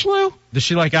go, Miss Lou. Does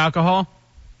she like alcohol?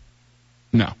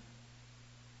 No.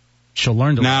 She'll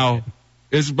learn to now, like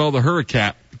it. Isabel,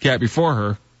 the cat before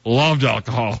her, loved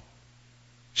alcohol.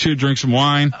 She would drink some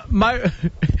wine. My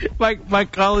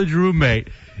college roommate,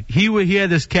 he had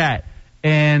this cat,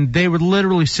 and they would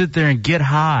literally sit there and get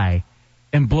high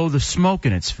and blow the smoke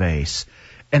in its face.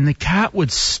 And the cat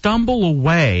would stumble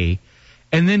away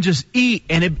and then just eat.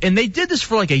 And they did this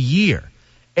for like a year.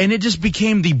 And it just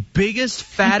became the biggest,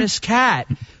 fattest cat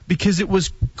because it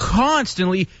was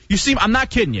constantly, I'm not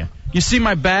kidding you. You see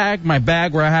my bag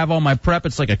where I have all my prep,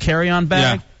 it's like a carry-on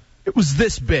bag. Yeah. It was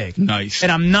this big. Nice.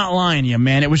 And I'm not lying to you,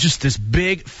 man. It was just this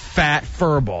big, fat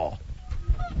fur ball.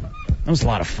 That was a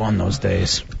lot of fun those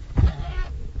days.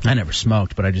 I never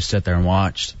smoked, but I just sat there and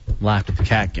watched. Laughed at the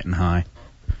cat getting high.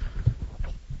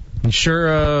 You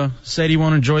sure Sadie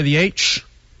won't enjoy the H?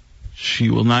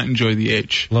 She will not enjoy the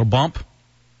H. A little bump?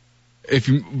 If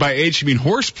by H you mean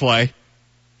horseplay,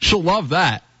 she'll love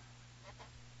that.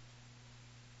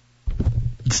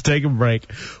 Let's take a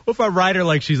break. What if I ride her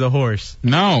like she's a horse?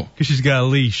 No. Because she's got a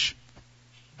leash.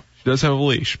 She does have a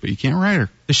leash, but you can't ride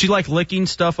her. Does she like licking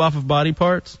stuff off of body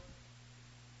parts?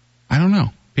 I don't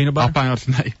know. Peanut butter? I'll find out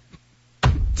tonight.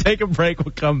 Take a break.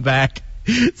 We'll come back.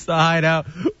 It's the Hideout,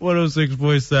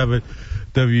 106.7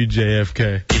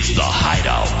 WJFK. It's the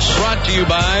Hideout. Brought to you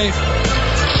by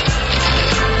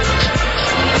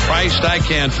Christ, I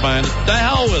can't find it. The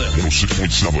hell with it.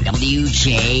 106.7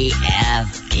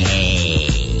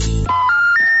 WJFK.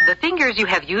 The fingers you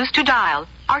have used to dial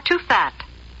are too fat.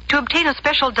 To obtain a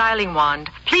special dialing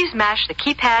wand, please mash the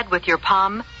keypad with your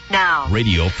palm now.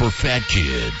 Radio for fat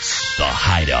kids. The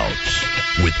Hideout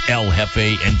with El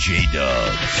Jefe and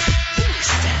J-Dubs.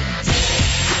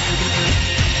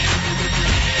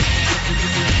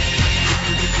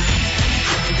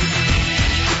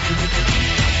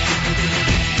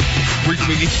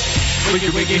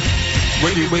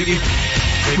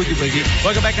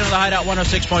 Welcome back into the Hideout,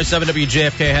 106.7 WJFK.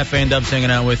 Jefe and Dubs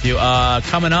hanging out with you.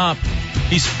 Coming up,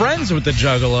 he's friends with the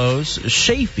Juggalos.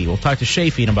 Shafee. We'll talk to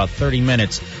Shafee in about 30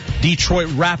 minutes. Detroit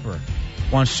rapper.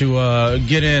 wants to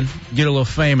get a little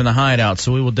fame in the Hideout,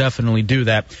 so we will definitely do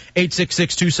that.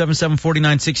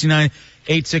 866-277-4969,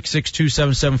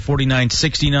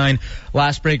 866-277-4969.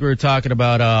 Last break we were talking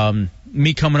about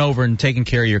me coming over and taking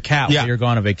care of your cat while you're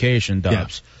gone on vacation,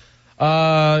 Dubs.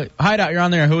 Yeah. Hideout, you're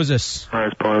on there. Who is this? Hi,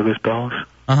 it's Paul August Balance.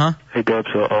 Uh-huh. Hey, Dubs,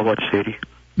 I'll watch Sadie.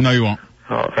 No, you won't.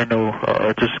 I know.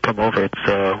 I'll just come over.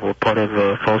 We're part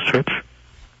of Falls Church.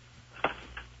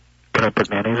 Can I put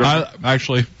mayonnaise on her?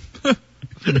 Actually.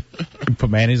 Put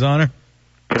mayonnaise on her?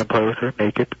 Can I play with her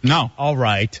naked? No. All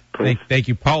right. Thank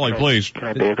you, Paulie, please. Can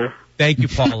I bathe her? Thank you,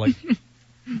 Paulie.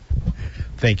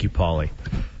 Thank you, Paulie.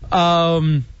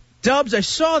 Dubs, I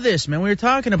saw this, man. We were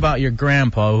talking about your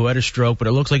grandpa who had a stroke, but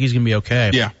it looks like he's going to be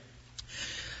okay. Yeah.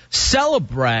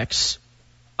 Celebrex,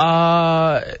 from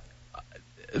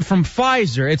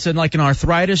Pfizer, it's like an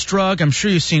arthritis drug. I'm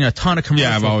sure you've seen a ton of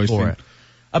commercials I've always for seen it.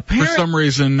 For some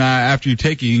reason, after you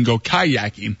take it, you can go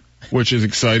kayaking, which is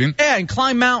exciting. Yeah, and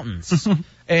climb mountains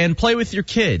and play with your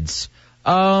kids.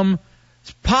 Popular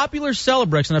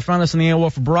Celebrex, and I found this on the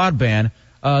AOL for broadband,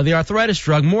 the arthritis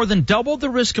drug, more than doubled the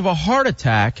risk of a heart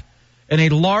attack in a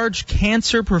large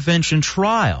cancer prevention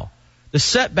trial. The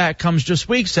setback comes just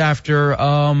weeks after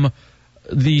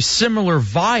the similar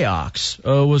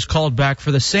Vioxx was called back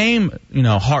for the same,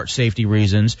 heart safety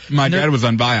reasons. My dad was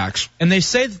on Vioxx. And they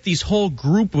say that these whole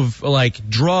group of,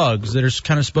 drugs that are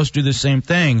kind of supposed to do the same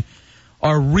thing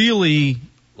are really,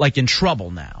 in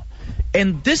trouble now.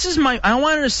 And this is I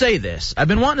wanted to say this. I've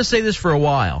been wanting to say this for a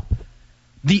while.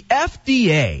 The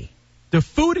FDA, the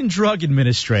Food and Drug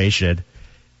Administration,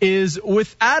 is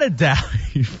without a doubt,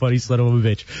 you funny son of a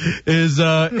bitch,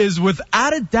 is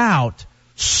without a doubt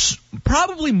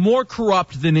probably more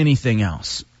corrupt than anything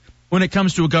else when it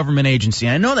comes to a government agency.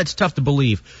 I know that's tough to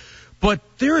believe, but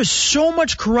there is so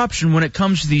much corruption when it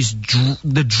comes to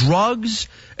the drugs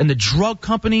and the drug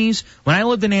companies. When I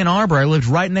lived in Ann Arbor, I lived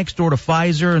right next door to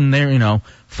Pfizer, and there,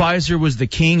 Pfizer was the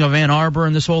king of Ann Arbor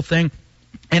and this whole thing.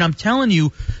 And I'm telling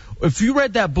you, if you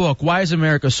read that book, Why is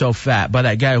America So Fat, by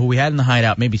that guy who we had in the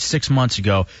Hideout maybe 6 months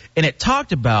ago, and it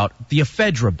talked about the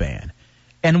ephedra ban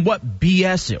and what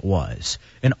BS it was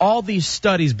and all these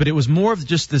studies, but it was more of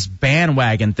just this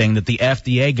bandwagon thing that the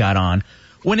FDA got on,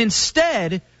 when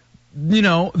instead, they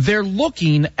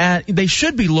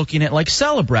should be looking at like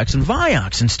Celebrex and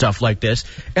Vioxx and stuff like this,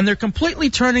 and they're completely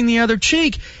turning the other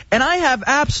cheek. And I have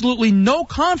absolutely no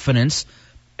confidence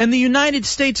in the United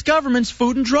States government's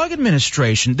Food and Drug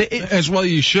Administration. As well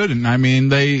you shouldn't. I mean,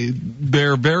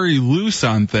 they're very loose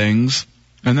on things,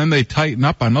 and then they tighten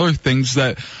up on other things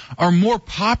that are more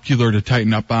popular to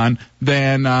tighten up on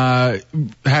than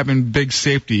having big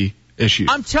safety issues.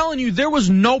 I'm telling you, there was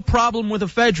no problem with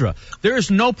ephedra. There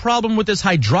is no problem with this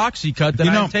hydroxycut that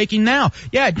I'm taking now.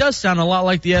 Yeah, it does sound a lot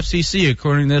like the FCC,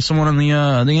 according to someone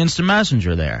on the instant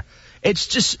messenger there.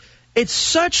 It's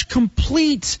such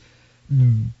complete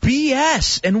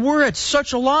BS, and we're at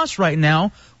such a loss right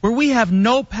now where we have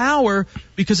no power,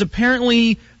 because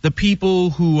apparently the people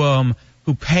who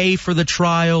pay for the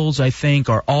trials, I think,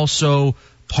 are also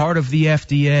part of the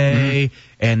FDA,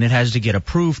 and it has to get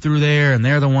approved through there, and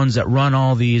they're the ones that run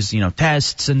all these,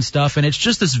 tests and stuff, and it's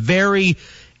just this very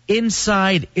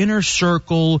inside, inner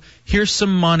circle, here's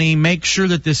some money, make sure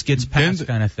that this gets passed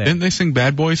kind of thing. Didn't they sing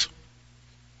Bad Boys?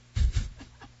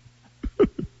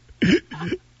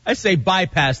 I say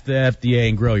bypass the FDA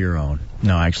and grow your own.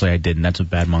 No, actually I didn't. That's what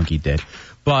Bad Monkey did.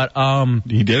 But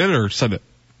he did it or said it?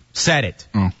 Said it.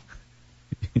 Oh.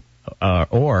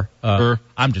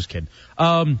 I'm just kidding.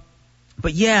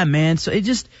 But yeah, man, so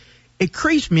it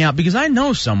creeps me out, because I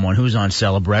know someone who's on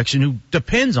Celebrex and who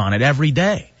depends on it every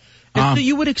day. And so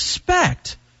you would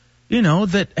expect,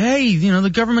 that, hey,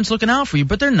 the government's looking out for you,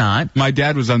 but they're not. My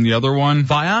dad was on the other one.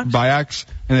 Vioxx,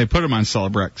 and they put him on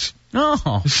Celebrex.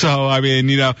 Oh. So, I mean,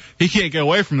 he can't get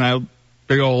away from that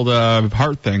big old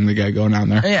heart thing they got going on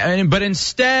there. Yeah, but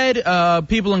instead,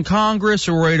 people in Congress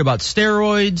are worried about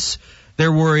steroids.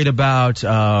 They're worried about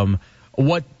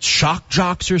what shock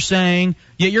jocks are saying.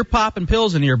 Yet you're popping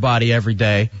pills into your body every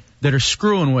day that are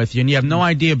screwing with you, and you have no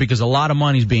idea, because a lot of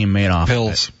money's being made off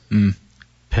pills. Of it.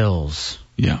 Pills.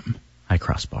 Yum. High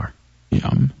crossbar.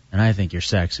 Yum. And I think you're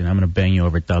sexy, and I'm going to bang you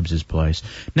over at Dubs' place.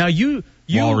 Now,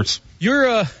 Walrus.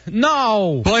 You're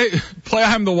no. Play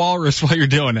I'm the Walrus while you're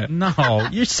doing it. No,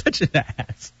 you're such an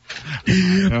ass.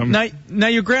 Now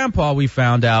your grandpa, we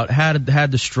found out, had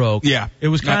the stroke. Yeah. It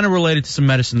was kind of related to some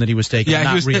medicine that he was taking.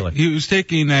 Yeah, he was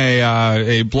taking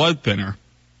a blood thinner,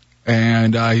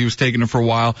 and he was taking it for a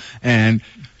while, and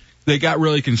they got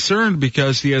really concerned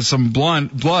because he had some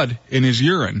blood in his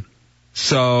urine.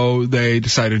 So they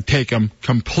decided to take him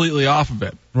completely off of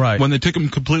it. Right. When they took him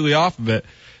completely off of it,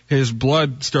 his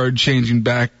blood started changing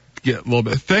back to get a little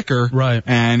bit thicker. Right.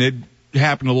 And it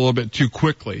happened a little bit too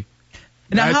quickly.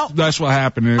 Now, That's what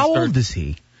happened. How old is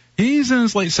he? He's in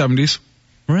his late 70s.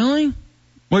 Really?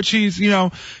 Which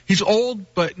he's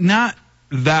old, but not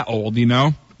that old,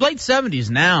 Late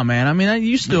 70s now, man. I mean,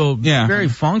 you're still very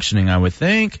functioning, I would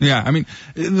think. Yeah, I mean,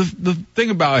 the thing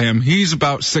about him, he's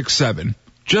about 6'7",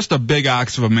 just a big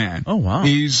ox of a man. Oh, wow.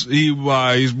 He's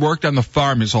worked on the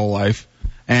farm his whole life,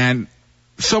 and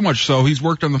so much so, he's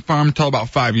worked on the farm until about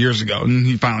 5 years ago, and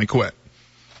he finally quit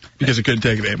because he couldn't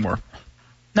take it anymore.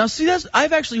 Now, see,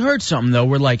 I've actually heard something, though,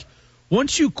 where, like,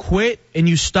 once you quit and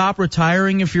you stop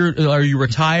retiring you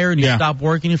retire and you stop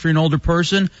working if you're an older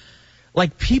person,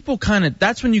 like, people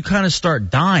that's when you kind of start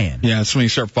dying. Yeah, that's when you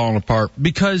start falling apart.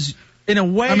 Because, in a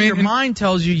way, your mind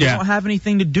tells you don't have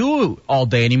anything to do all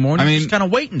day anymore, and you're just kind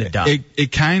of waiting to die.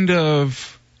 It kind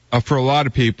of, for a lot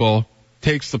of people,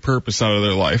 takes the purpose out of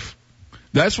their life.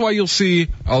 That's why you'll see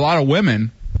a lot of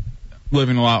women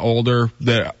living a lot older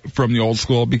from the old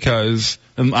school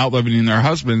and outliving their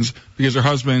husbands, because their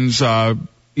husbands,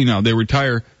 they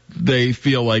retire, they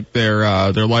feel like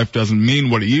their life doesn't mean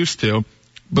what it used to.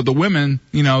 But the women,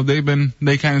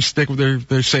 they kind of stick with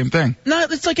their same thing. No,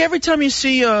 it's like every time you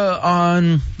see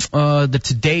on the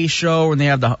Today Show when they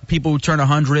have the people who turn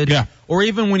 100, or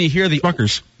even when you hear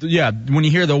when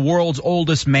you hear the world's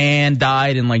oldest man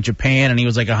died in like Japan and he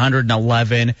was like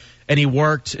 111 and he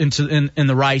worked in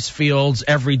the rice fields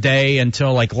every day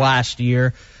until like last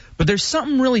year. But there's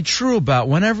something really true about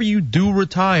whenever you do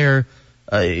retire,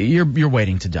 you're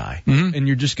waiting to die, and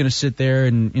you're just gonna sit there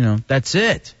and that's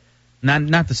it.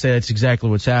 Not to say that's exactly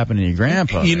what's happening to your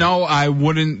grandpa. I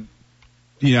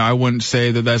wouldn't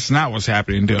say that that's not what's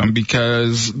happening to him,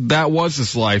 because that was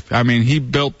his life. I mean, he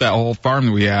built that whole farm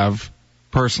that we have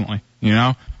personally.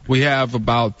 We have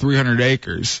about 300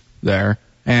 acres there,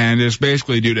 and it's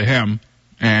basically due to him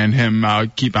and him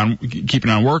keeping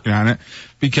on working on it,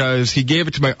 because he gave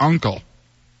it to my uncle.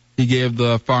 He gave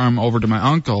the farm over to my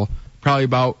uncle probably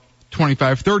about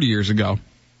 25, 30 years ago.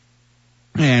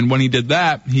 And when he did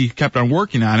that, he kept on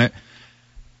working on it,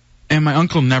 and my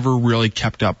uncle never really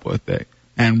kept up with it.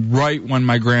 And right when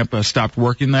my grandpa stopped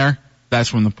working there,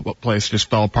 that's when the place just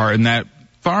fell apart, and that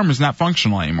farm is not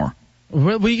functional anymore.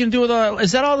 What are you going to do with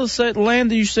is that all the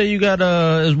land that you say you got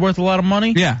is worth a lot of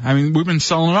money? Yeah, I mean, we've been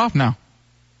selling it off now.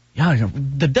 Yeah,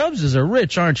 the Dubses are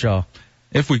rich, aren't y'all?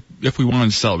 If we wanted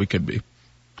to sell it, we could be.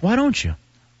 Why don't you?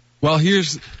 Well,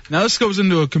 now this goes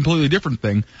into a completely different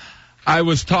thing. I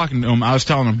was talking to him. I was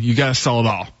telling him, you got to sell it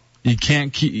all. You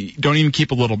can't don't even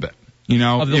keep a little bit.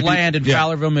 Of the land in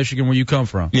Fowlerville, Michigan, where you come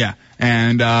from. Yeah,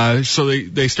 and so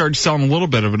they started selling a little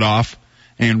bit of it off,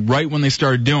 and right when they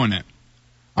started doing it,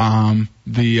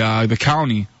 the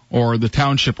county or the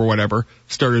township or whatever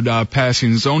started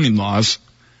passing zoning laws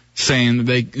saying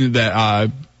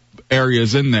that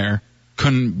areas in there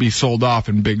couldn't be sold off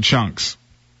in big chunks.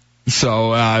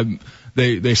 So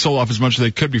they sold off as much as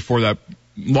they could before that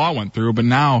law went through, but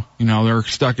now, they're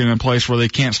stuck in a place where they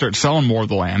can't start selling more of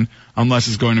the land unless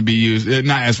it's going to be used,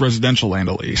 not as residential land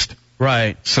at least.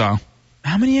 Right. So.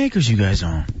 How many acres you guys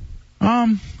own?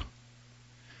 A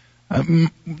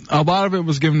lot of it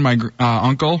was given to my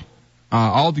uncle.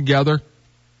 All together,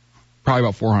 probably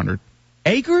about 400.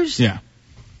 Acres? Yeah.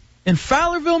 In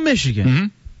Fowlerville, Michigan? Mm-hmm.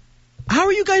 How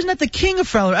are you guys not the king of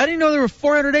Fowlerville? I didn't know there were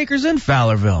 400 acres in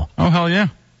Fowlerville. Oh, hell yeah.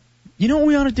 You know what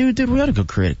we ought to do, dude? We ought to go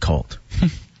create a cult.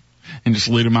 And just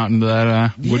lead them out into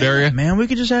that wood area? Man, we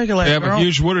could just act like they have a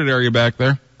huge wooded area back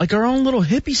there. Like our own little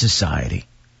hippie society.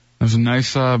 There's a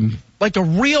nice... like a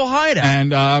real hideout.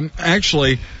 And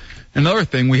actually, another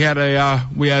thing, we had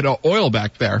oil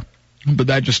back there, but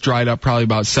that just dried up probably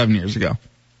about 7 years ago.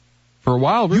 For a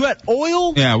while... You had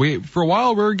oil? Yeah, for a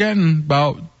while we were getting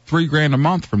about $3,000 a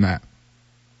month from that.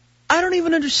 I don't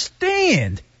even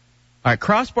understand. All right,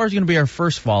 Crossbar's going to be our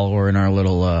first follower in our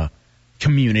little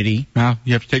community. Now,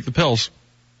 you have to take the pills.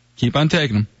 Keep on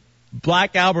taking them.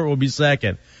 Black Albert will be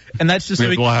second. And that's just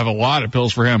we'll have a lot of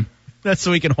pills for him. That's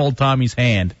so he can hold Tommy's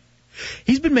hand.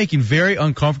 He's been making very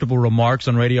uncomfortable remarks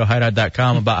on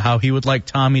RadioHideout.com about how he would like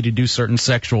Tommy to do certain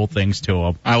sexual things to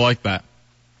him. I like that.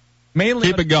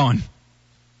 Keep it going.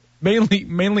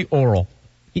 Mainly oral.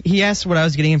 He asked what I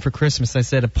was getting him for Christmas. I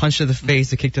said a punch to the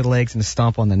face, a kick to the legs, and a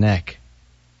stomp on the neck.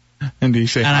 And do you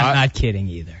say And I'm not kidding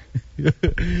either.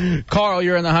 Carl,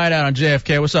 you're in the hideout on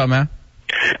JFK. What's up, man?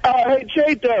 Hey,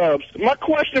 J-Dubs, my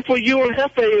question for you and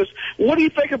Hefe is, what do you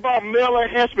think about male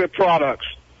enhancement products?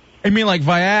 You mean like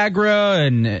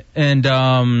Viagra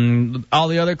and all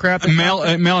the other crap? Male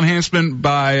enhancement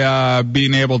by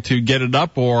being able to get it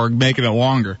up or making it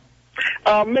longer?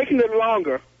 Making it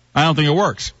longer. I don't think it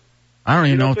works. I don't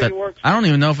even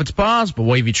know if it's possible.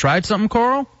 Well, have you tried something,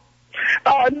 Carl?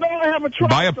 No, I haven't tried.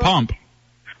 Buy a pump.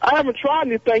 I haven't tried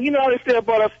anything. You know what they say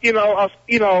about us,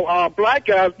 black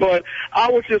guys, but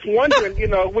I was just wondering,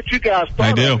 what you guys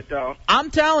thought of it, though. I'm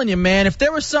telling you, man, if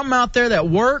there was something out there that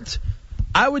worked,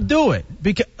 I would do it.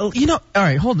 Because, all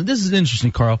right, hold on. This is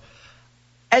interesting, Carl.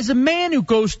 As a man who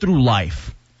goes through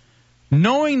life,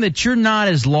 knowing that you're not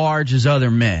as large as other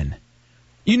men,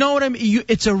 you know what I mean?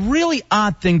 It's a really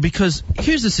odd thing because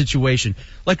here's the situation.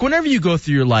 Like, whenever you go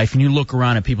through your life and you look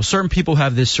around at people, certain people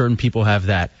have this, certain people have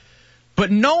that. But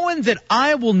knowing that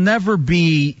I will never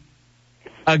be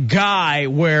a guy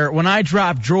where when I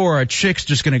drop drawer, a chick's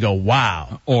just going to go,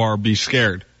 wow. Or be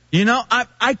scared.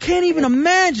 I can't even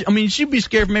imagine. I mean, she'd be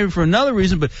scared maybe for another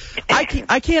reason, but I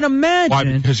can't imagine. Why?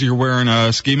 Because you're wearing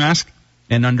a ski mask?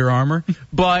 And Under Armour.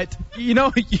 But, you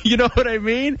know what I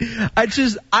mean?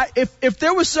 If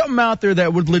there was something out there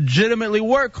that would legitimately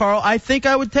work, Carl, I think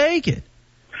I would take it.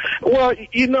 Well,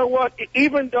 you know what?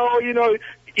 Even though, you're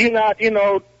not,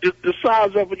 the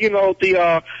size of,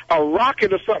 a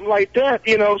rocket or something like that,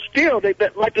 still,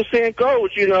 that, like the saying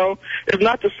goes, it's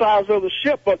not the size of the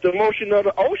ship, but the motion of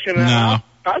the ocean. No.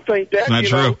 I think that's not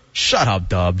true. Shut up,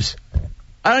 Dubs.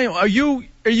 I don't even,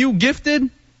 are you gifted?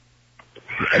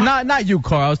 Not you,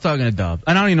 Carl. I was talking to Dubs.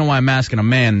 I don't even know why I'm asking a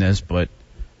man this, but,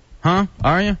 huh?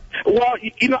 Are you? Well,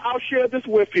 I'll share this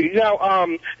with you.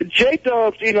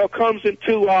 J-Dubs, comes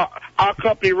into our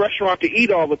company restaurant to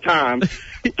eat all the time.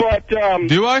 But,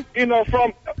 do I? One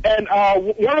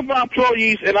of our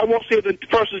employees, and I won't say the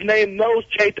person's name, knows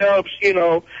J-Dubs,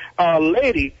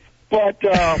 lady. But,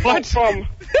 from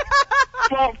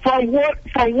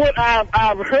what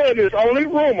I've heard is only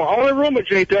rumor,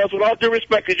 J-Dubs, with all due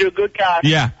respect, because you're a good guy.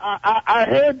 Yeah. I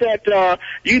heard that,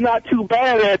 you're not too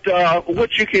bad at,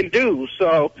 what you can do,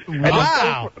 so.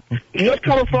 Wow. That's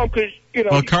coming from, because,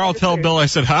 Well, Carl, tell Bill I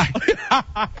said hi.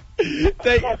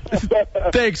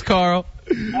 Thanks, Carl.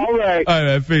 All right. All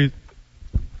right, peace.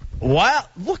 Wow.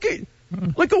 Look at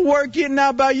word getting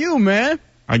out by you, man.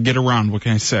 I get around. What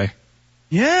can I say?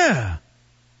 Yeah.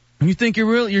 You think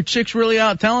your chick's really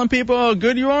out telling people how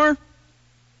good you are?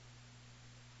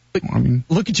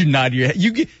 Look at you nod your head.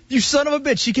 You son of a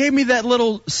bitch. She gave me that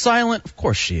little silent. Of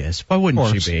course she is. Why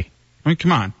wouldn't she be? I mean,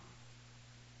 come on.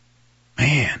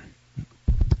 Man.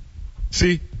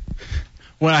 See,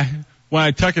 when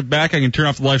I tuck it back, I can turn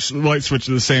off the light switch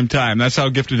at the same time. That's how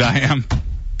gifted I am.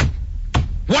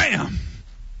 Wham!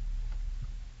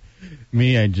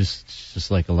 Me, I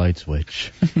just like a light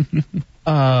switch.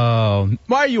 Why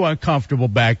are you uncomfortable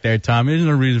back there, Tommy? There's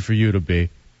no reason for you to be.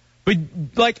 But,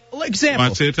 example.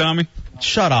 Want to say it, Tommy?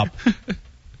 Shut up.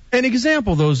 An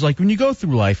example, though, is like when you go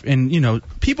through life and,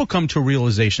 people come to a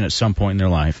realization at some point in their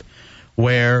life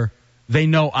where they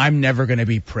know I'm never going to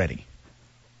be pretty.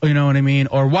 You know what I mean?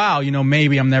 Or, wow,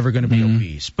 maybe I'm never going to be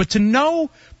obese. But to know,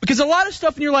 because a lot of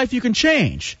stuff in your life you can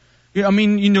change.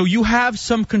 You have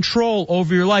some control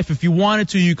over your life. If you wanted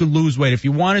to, you could lose weight. If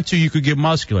you wanted to, you could get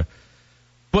muscular.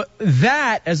 But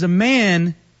that, as a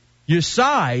man, your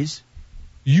size,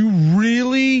 you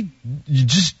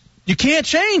can't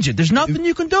change it. There's nothing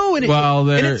you can do. Well,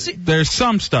 there's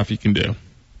some stuff you can do.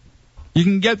 You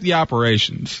can get the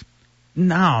operations.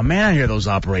 No, man, I hear those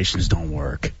operations don't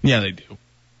work. Yeah, they do.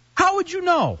 How would you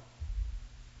know?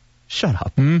 Shut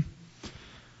up.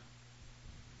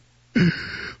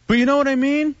 But you know what I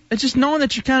mean? It's just knowing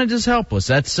that you're kind of just helpless.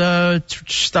 That's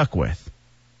stuck with.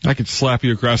 I could slap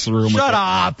you across the room. Shut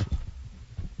up.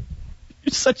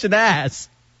 You're such an ass.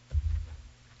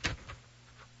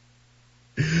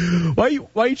 Why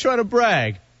are you trying to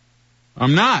brag?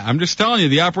 I'm not. I'm just telling you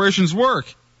the operations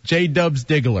work. J-Dubs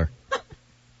Diggler.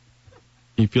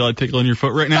 You feel like tickling your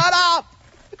foot right now? Shut up!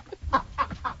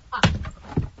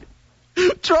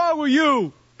 What's wrong with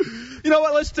you? You know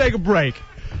what? Let's take a break.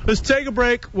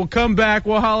 We'll come back.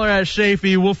 We'll holler at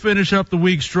Shafee. We'll finish up the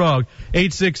week strong.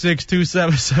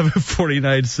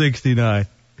 866-277-4969.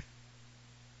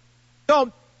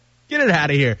 Don't get it out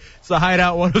of here. It's the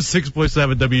Hideout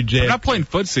 106.7 WJ. I'm not playing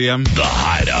footsie. I'm the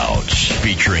Hideout,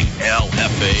 featuring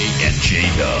LFA and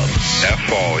J-Dubs.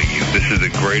 F all of you. This is the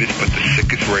greatest but the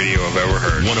sickest radio I've ever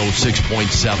heard.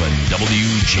 106.7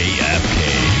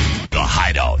 WJFK. The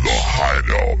Hideout.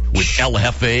 With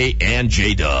LFA and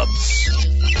J-Dubs.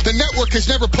 The network has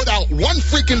never put out one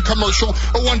freaking commercial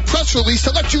or one press release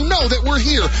to let you know that we're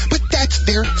here. But that's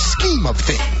their scheme of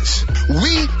things.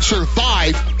 We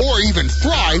survive or even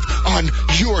thrive on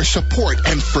your support.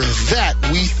 And for that,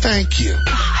 we thank you.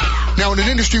 Now, in an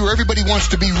industry where everybody wants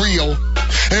to be real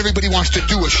and everybody wants to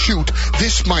do a shoot,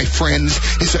 this, my friends,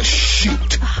 is a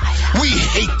shoot. We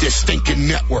hate this stinking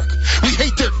network. We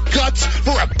hate their guts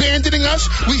for abandoning us.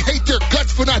 We hate their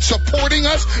guts for not supporting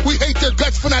us. We hate their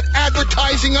guts for not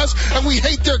advertising us. And we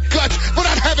hate their guts for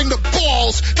not having the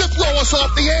balls to throw us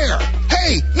off the air.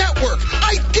 Hey, network,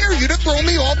 I dare you to throw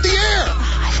me off the air.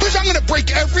 Because I'm going to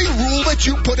break every rule that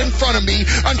you put in front of me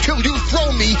until you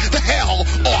throw me the hell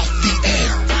off the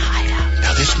air.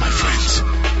 Now this, my friends,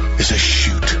 is a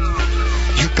shoot.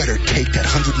 You better take that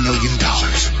 $100 million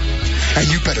and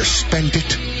you better spend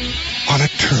it on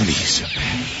attorneys.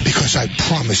 Because I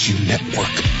promise you,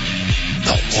 network,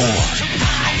 the war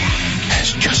has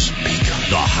just begun.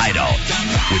 The Hideout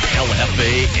with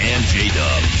LFA and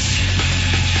J-Dubs.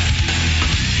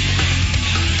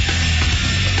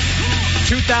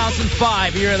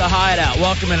 2005, year of the Hideout.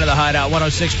 Welcome into the Hideout,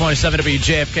 106.7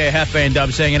 WJFK. Hefe and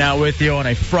Dubs hanging out with you on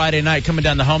a Friday night, coming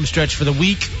down the home stretch for the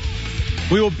week.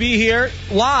 We will be here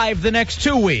live the next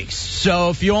 2 weeks. So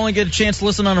if you only get a chance to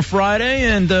listen on a Friday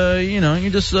and,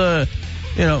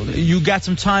 you got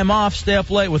some time off, stay up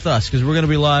late with us because we're going to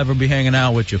be live. We'll be hanging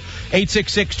out with you.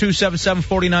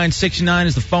 866-277-4969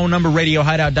 is the phone number.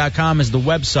 RadioHideout.com is the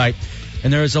website.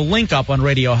 And there is a link up on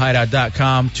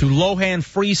RadioHideout.com to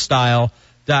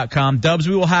LohanFreestyle.com. Dubs,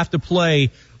 we will have to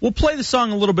play. We'll play the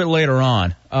song a little bit later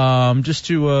on, just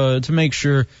to make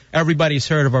sure everybody's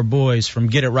heard of our boys from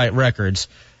Get It Right Records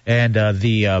and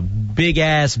the Big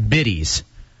Ass Biddies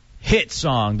hit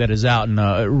song that is out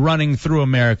and running through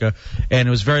America. And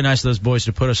it was very nice of those boys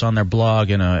to put us on their blog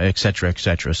and et cetera, et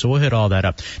cetera. So we'll hit all that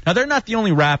up. Now, they're not the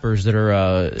only rappers that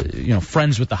are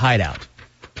friends with the Hideout.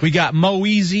 We got Mo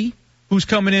Easy, who's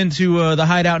coming into the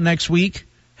Hideout next week,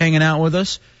 hanging out with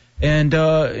us. And,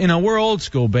 we're old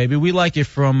school, baby. We like it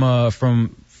from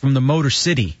the Motor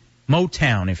City,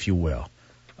 Motown, if you will.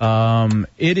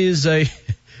 It is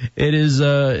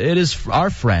our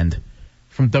friend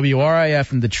from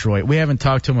WRIF in Detroit. We haven't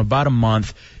talked to him about a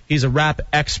month. He's a rap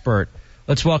expert.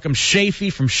 Let's welcome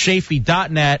Shafee from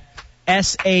Shafee.net,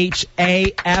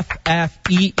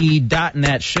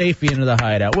 SHAFFEE.net. Shafee into the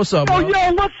Hideout. What's up, bro?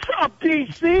 Yo, what's up,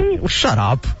 DC? Well, shut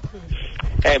up.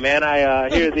 Hey, man, I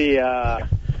hear the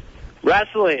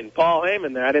wrestling, Paul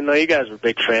Heyman there. I didn't know you guys were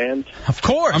big fans. Of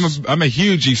course. I'm a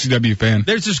huge ECW fan.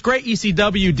 There's this great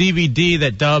ECW DVD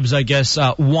that Dubs, I guess,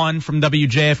 won from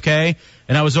WJFK,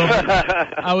 and I was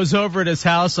over at his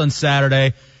house on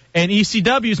Saturday. And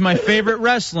ECW is my favorite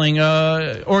wrestling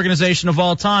organization of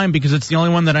all time because it's the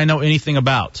only one that I know anything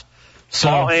about. So,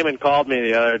 Paul Heyman called me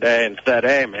the other day and said,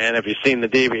 hey, man, have you seen the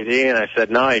DVD? And I said,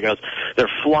 no. He goes,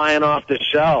 they're flying off the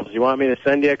shelves. You want me to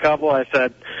send you a couple? I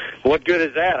said, what good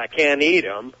is that? I can't eat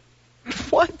them.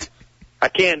 What? I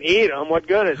can't eat them. What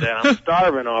good is that? I'm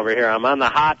starving over here. I'm on the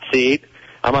hot seat.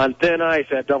 I'm on thin ice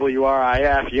at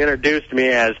WRIF. You introduced me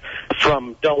as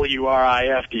from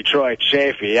WRIF Detroit,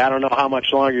 Shafee. I don't know how much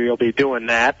longer you'll be doing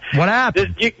that. What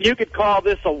happened? You could call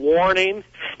this a warning.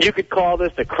 You could call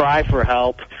this a cry for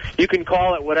help. You can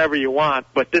call it whatever you want,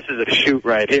 but this is a shoot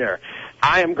right here.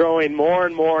 I am growing more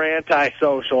and more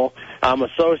antisocial. I'm a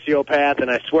sociopath, and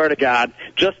I swear to God,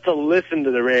 just to listen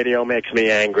to the radio makes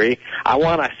me angry. I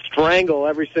want to strangle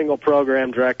every single program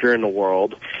director in the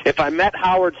world. If I met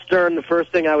Howard Stern, the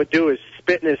first thing I would do is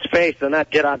spit in his face and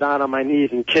not get down on my knees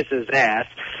and kiss his ass.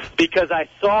 Because I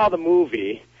saw the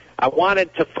movie, I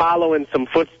wanted to follow in some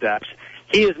footsteps.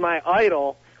 He is my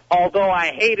idol, although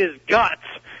I hate his guts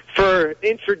for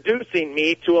introducing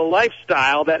me to a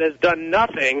lifestyle that has done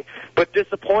nothing but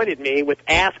disappointed me with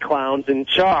ass clowns in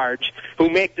charge who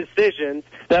make decisions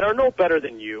that are no better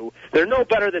than you. They're no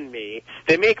better than me.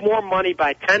 They make more money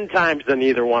by 10 times than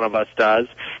either one of us does.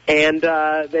 And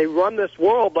they run this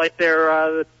world like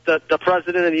they're the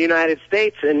president of the United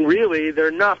States, and really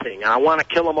they're nothing. I want to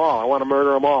kill them all. I want to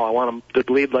murder them all. I want them to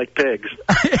bleed like pigs.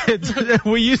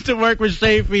 We used to work with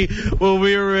Shafee when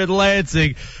we were in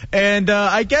Lansing, and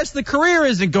I guess the career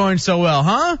isn't going so well,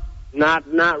 huh?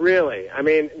 Not really. I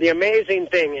mean, the amazing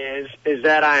thing is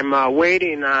that I'm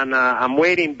waiting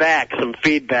back some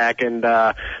feedback and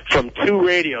from 2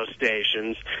 radio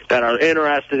stations that are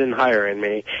interested in hiring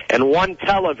me and 1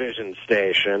 television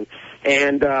station,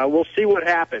 and we'll see what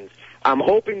happens. I'm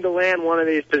hoping to land one of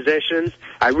these positions.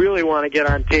 I really want to get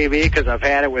on TV because I've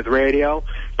had it with radio.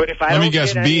 But if I Let me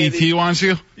guess, BET wants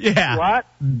you? Yeah. What?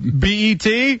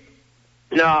 BET?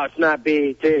 No, it's not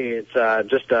BET. It's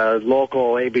just a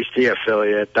local ABC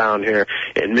affiliate down here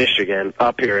in Michigan,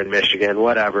 up here in Michigan,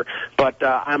 whatever. But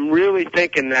I'm really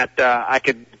thinking that I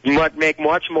could make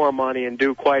much more money and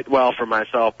do quite well for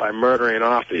myself by murdering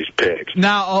off these pigs.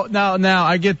 Now,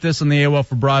 I get this on the AOL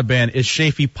for broadband is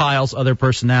Shafee Pyle's other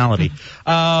personality.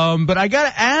 But I got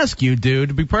to ask you, dude,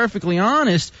 to be perfectly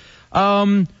honest,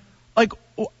 like,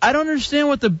 I don't understand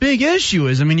what the big issue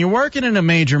is. I mean, you're working in a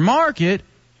major market.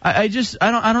 I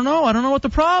don't know. I don't know what the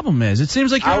problem is. It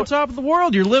seems like you're on top of the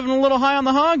world. You're living a little high on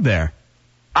the hog there.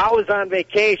 I was on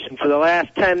vacation for the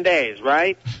last 10 days,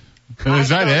 right? Is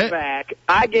that it?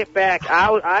 I get back.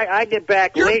 I get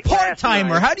back You're late a part-timer.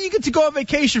 last night. How do you get to go on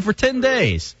vacation for 10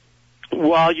 days?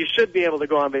 Well, you should be able to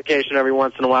go on vacation every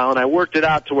once in a while, and I worked it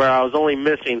out to where I was only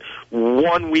missing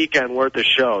 1 weekend worth of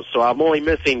shows. So I'm only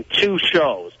missing 2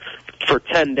 shows for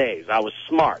 10 days. I was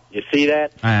smart. You see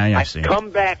that? I see. I come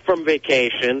back from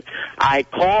vacation. I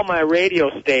call my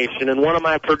radio station, and one of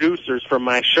my producers from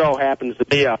my show happens to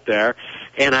be up there,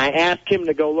 and I ask him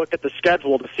to go look at the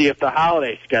schedule to see if the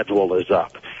holiday schedule is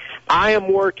up. I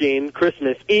am working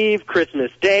Christmas Eve,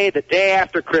 Christmas Day, the day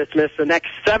after Christmas, the next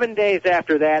 7 days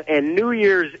after that, and New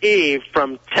Year's Eve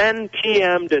from 10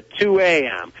 p.m. to 2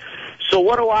 a.m. So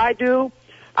what do?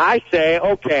 I say,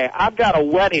 okay, I've got a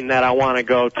wedding that I want to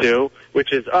go to,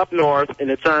 which is up north,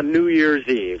 and it's on New Year's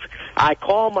Eve. I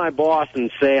call my boss and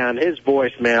say on his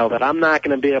voicemail that I'm not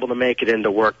going to be able to make it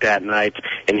into work that night,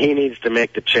 and he needs to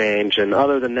make the change. And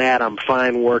other than that, I'm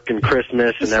fine working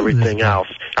Christmas and everything else.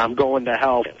 I'm going to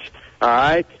hell. All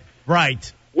right?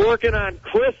 Right. Working on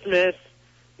Christmas,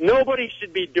 nobody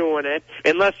should be doing it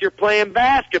unless you're playing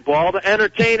basketball to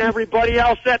entertain everybody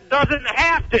else that doesn't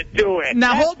have to do it.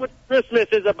 That's what Christmas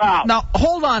is about. Now,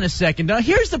 hold on a second. Now,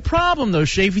 here's the problem, though,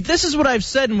 Shafee. This is what I've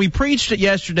said, and we preached it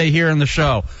yesterday here on the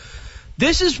show.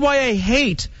 This is why I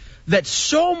hate that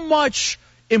so much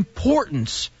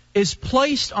importance is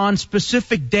placed on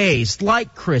specific days,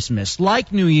 like Christmas,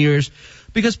 like New Year's,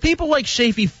 because people like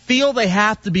Shafee feel they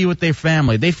have to be with their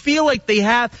family. They feel like they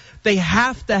have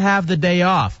to have the day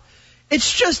off.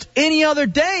 It's just any other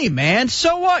day, man.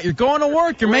 So what? You're going to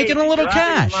work. You're making a little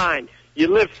cash. You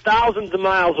live thousands of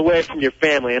miles away from your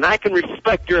family, and I can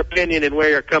respect your opinion and where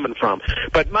you're coming from.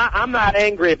 But I'm not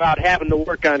angry about having to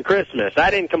work on Christmas. I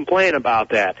didn't complain about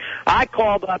that. I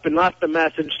called up and left a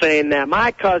message saying that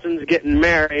my cousin's getting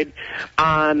married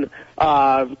on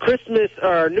Christmas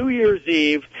or New Year's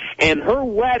Eve, and her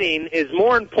wedding is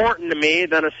more important to me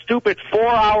than a stupid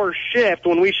 4-hour shift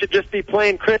when we should just be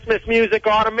playing Christmas music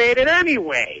automated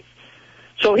anyway.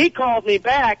 So he called me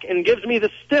back and gives me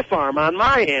the stiff arm on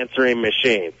my answering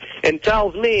machine and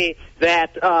tells me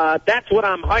that that's what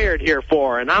I'm hired here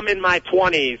for, and I'm in my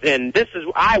 20s, and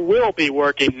I will be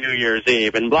working New Year's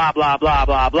Eve, and blah, blah, blah,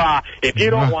 blah, blah. If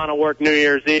you don't want to work New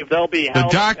Year's Eve, there'll be hell.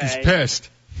 The doc is pissed.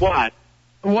 What?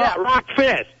 Yeah, rock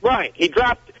fist. Right. He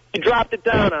dropped it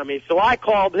down on me, so I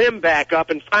called him back up,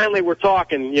 and finally we're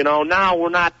talking. You know, now we're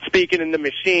not speaking in the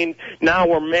machine. Now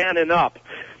we're manning up.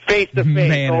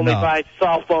 Face-to-face, only by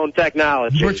cell phone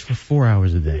technology. He works for 4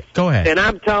 hours a day. Go ahead. And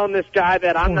I'm telling this guy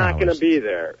that I'm not going to be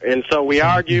there. And so we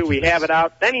argue, we have it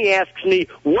out. Then he asks me,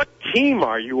 what team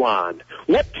are you on?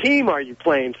 What team are you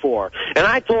playing for? And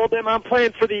I told him I'm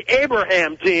playing for the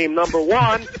Abraham team, number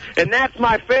one, and that's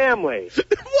my family.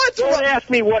 Don't ask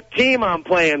me what team I'm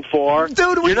playing for.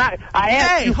 Dude,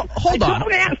 hold on.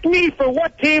 Don't ask me for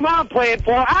what team I'm playing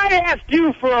for. I asked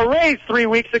you for a raise 3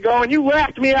 weeks ago, and you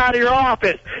laughed me out of your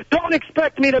office. Don't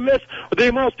expect me to miss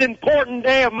the most important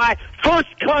day of my first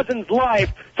cousin's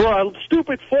life for a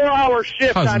stupid 4-hour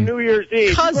shift on New Year's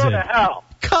Eve. Cousin. Go to hell.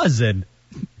 Cousin.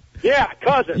 Yeah,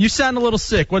 cousin. You sound a little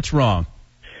sick. What's wrong?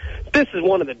 This is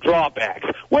one of the drawbacks.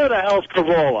 Where the hell's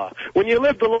Corolla? When you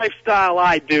live the lifestyle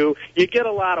I do, you get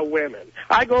a lot of women.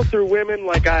 I go through women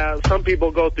like some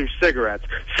people go through cigarettes.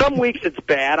 Some weeks it's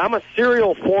bad. I'm a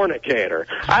serial fornicator.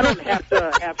 I don't have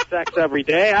to have sex every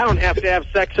day. I don't have to have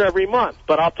sex every month.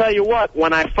 But I'll tell you what,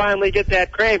 when I finally get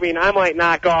that craving, I might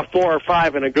knock off 4 or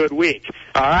 5 in a good week.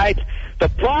 All right? The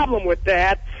problem with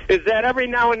that is that every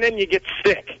now and then you get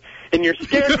sick. And you're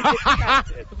scared to get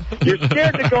tested. You're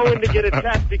scared to go in to get a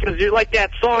test because you're like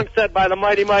that song said by the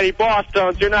Mighty Mighty Boss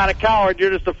Tones, you're not a coward,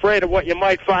 you're just afraid of what you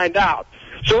might find out.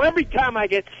 So every time I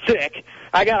get sick,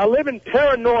 I live in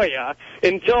paranoia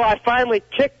until I finally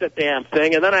kick the damn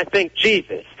thing, and then I think,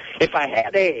 Jesus, if I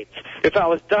had AIDS, if I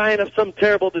was dying of some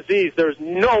terrible disease, there's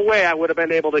no way I would have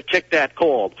been able to kick that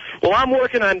cold. Well, I'm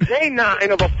working on day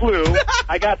 9 of a flu.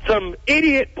 I got some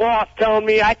idiot boss telling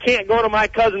me I can't go to my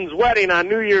cousin's wedding on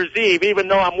New Year's Eve, even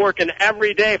though I'm working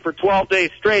every day for 12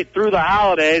 days straight through the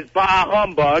holidays. Bah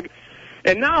humbug.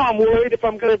 And now I'm worried if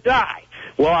I'm going to die.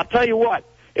 Well, I'll tell you what.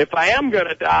 If I am going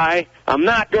to die, I'm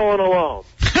not going alone.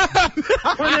 Print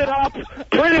it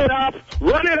up,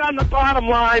 run it on the bottom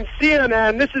line,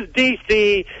 CNN, this is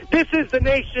D.C., this is the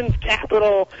nation's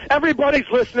capital, everybody's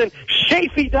listening,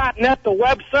 Shafee.net, the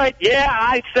website, yeah,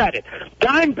 I said it.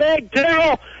 Dimebag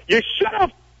Daryl, you should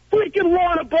have freaking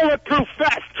worn a bulletproof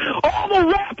vest. All the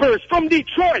rappers from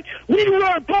Detroit, we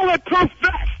wear bulletproof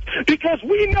vests because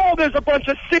we know there's a bunch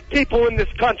of sick people in this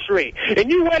country.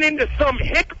 And you went into some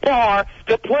hick bar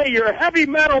to play your heavy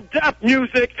metal death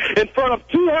music in front of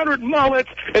 200 mullets,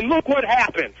 and look what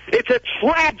happened. It's a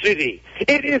tragedy.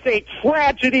 It is a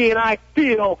tragedy, and I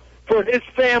feel for his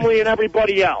family and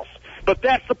everybody else. But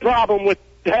that's the problem with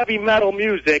heavy metal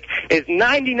music, is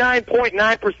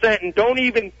 99.9%, and don't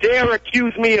even dare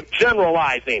accuse me of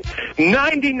generalizing.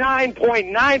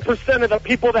 99.9% of the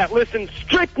people that listen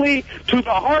strictly to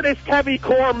the hardest heavy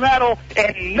core metal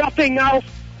and nothing else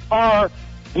are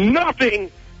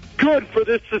nothing good for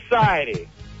this society.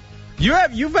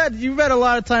 You've had a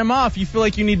lot of time off. You feel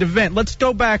like you need to vent. Let's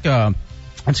go back a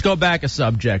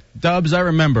subject. Dubs, I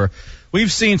remember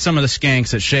we've seen some of the skanks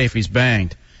that Shafee's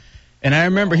banged. And I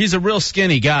remember he's a real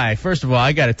skinny guy. First of all,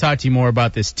 I got to talk to you more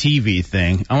about this TV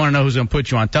thing. I want to know who's going to put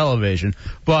you on television.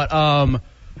 But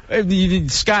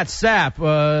Scott Sapp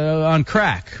on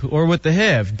crack or with the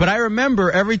HIV. But I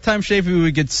remember every time Shafee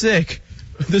would get sick,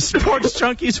 the sports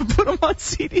junkies would put him on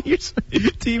TV. You're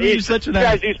such an You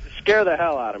guys used to scare the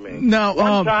hell out of me. No,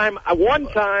 one time I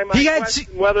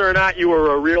questioned whether or not you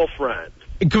were a real friend.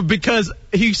 Because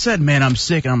he said, "Man, I'm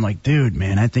sick," and I'm like, "Dude,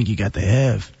 man, I think you got the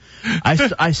HIV."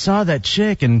 I saw that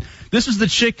chick, and this was the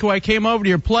chick who I came over to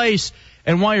your place,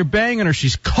 and while you're banging her,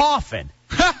 she's coughing.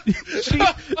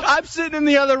 I'm sitting in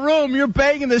the other room, you're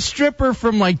banging the stripper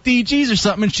from like DG's or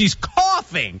something, and she's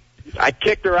coughing. I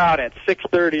kicked her out at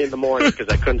 6:30 in the morning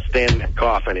because I couldn't stand that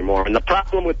cough anymore. And the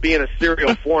problem with being a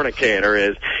serial fornicator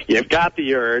is you've got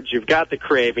the urge, you've got the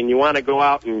craving, you want to go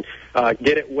out and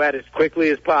get it wet as quickly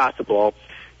as possible.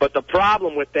 But the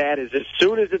problem with that is as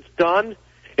soon as it's done,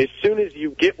 as soon as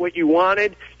you get what you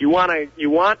wanted, you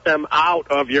want them out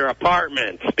of your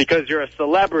apartment because you're a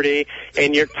celebrity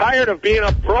and you're tired of being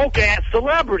a broke-ass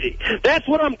celebrity. That's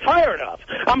what I'm tired of.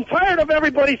 I'm tired of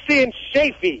everybody seeing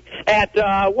Shafee at,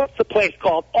 what's the place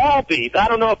called? Aldi's. I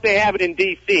don't know if they have it in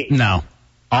D.C. No.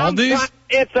 Aldi's?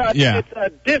 It's a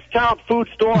discount food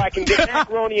store. I can get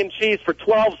macaroni and cheese for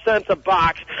 12 cents a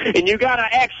box, and you got to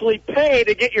actually pay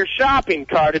to get your shopping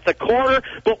cart. It's a quarter,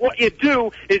 but what you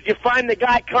do is you find the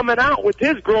guy coming out with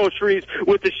his groceries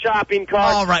with the shopping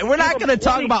cart. All right, we're not going to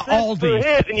talk about Aldi. For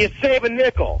his, and you save a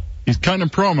nickel. He's cutting a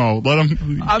promo. Let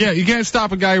him. You can't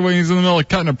stop a guy when he's in the middle of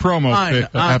cutting a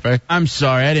promo. I'm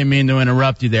sorry, I didn't mean to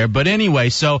interrupt you there. But anyway,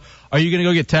 so are you going to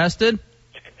go get tested?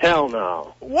 Hell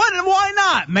no. What? Why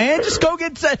not, man? Just go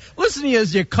get tested. Listen to you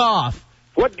as you cough.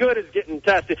 What good is getting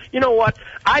tested? You know what?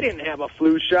 I didn't have a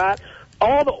flu shot.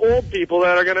 All the old people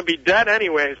that are going to be dead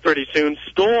anyways pretty soon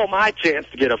stole my chance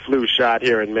to get a flu shot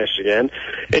here in Michigan.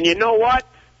 And you know what?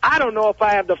 I don't know if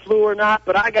I have the flu or not,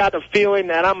 but I got the feeling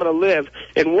that I'm going to live.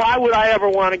 And why would I ever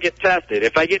want to get tested?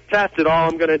 If I get tested, all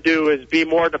I'm going to do is be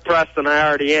more depressed than I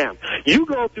already am. You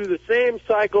go through the same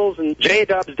cycles, and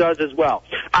J-Dubs does as well.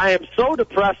 I am so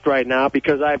depressed right now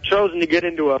because I've chosen to get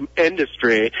into an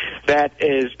industry that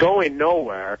is going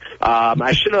nowhere.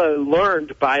 I should have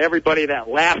learned by everybody that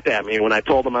laughed at me when I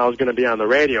told them I was going to be on the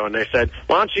radio, and they said,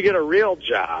 why don't you get a real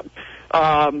job?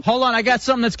 Hold on, I got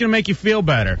something that's going to make you feel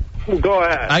better. Go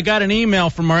ahead. I got an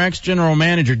email from our ex-general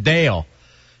manager, Dale,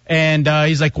 and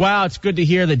he's like, wow, it's good to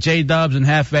hear that J-Dubs and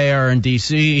Hefe are in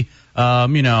D.C., blah,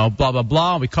 blah,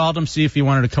 blah. We called him, see if he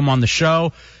wanted to come on the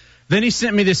show. Then he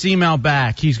sent me this email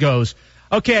back. He goes,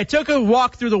 okay, I took a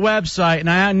walk through the website, and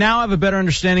I now have a better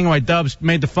understanding why Dubs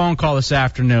made the phone call this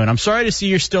afternoon. I'm sorry to see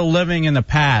you're still living in the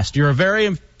past. You're a very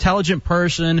intelligent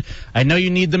person. I know you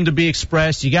need them to be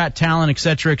expressed. You got talent, et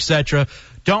cetera, et cetera.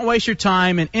 Don't waste your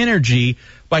time and energy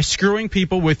by screwing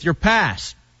people with your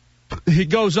past. He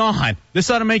goes on.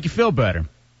 This ought to make you feel better.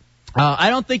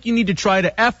 I don't think you need to try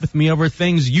to F with me over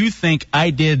things you think I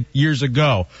did years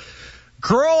ago.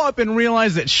 Grow up and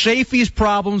realize that Shafee's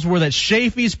problems were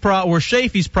Shafee's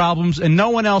problems and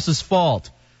no one else's fault.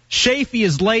 Shafee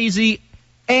is lazy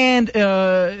and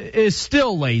is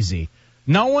still lazy.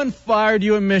 No one fired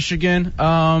you in Michigan.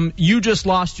 You just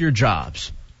lost your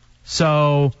jobs.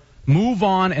 So move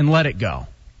on and let it go.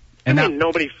 And I mean,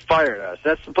 nobody fired us.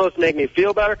 That's supposed to make me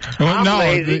feel better? I'm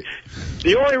lazy.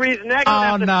 The only reason that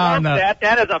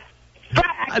that is a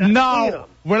fact. No,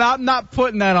 I'm not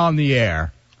putting that on the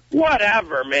air.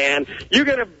 Whatever, man. You're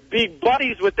going to be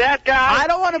buddies with that guy? I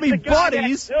don't want to be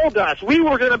buddies. That killed us. We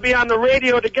were going to be on the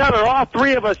radio together, all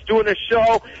three of us doing a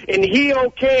show, and he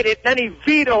okayed it, then he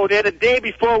vetoed it a day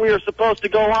before we were supposed to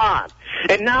go on.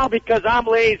 And now because I'm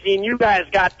lazy and you guys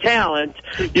got talent,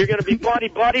 you're going to be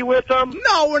buddy-buddy with him?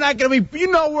 No, we're not going to be.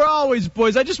 We're always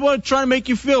boys. I just want to try to make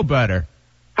you feel better.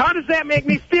 How does that make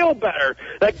me feel better?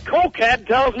 That cokehead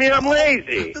tells me I'm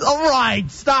lazy. All right,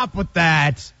 stop with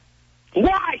that.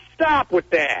 Why stop with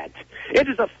that? It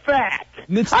is a fact.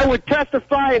 I would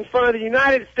testify in front of the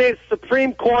United States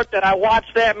Supreme Court that I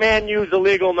watched that man use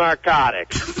illegal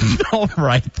narcotics. All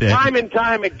right, then. Time and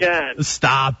time again.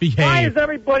 Stop, behave. Why is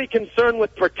everybody concerned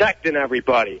with protecting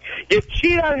everybody? You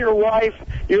cheat on your wife,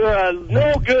 you're a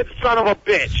no-good son of a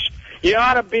bitch. You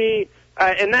ought to be...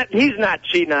 and that he's not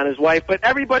cheating on his wife, but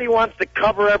everybody wants to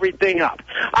cover everything up.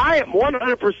 I am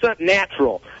 100%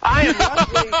 natural. I am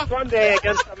wrestling Sunday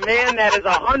against a man that is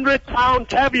 100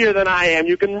 pounds heavier than I am.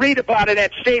 You can read about it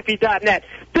at Shafee.net.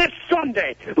 This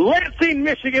Sunday, Lansing,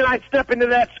 Michigan, I step into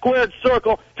that squared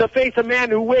circle to face a man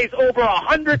who weighs over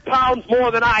 100 pounds more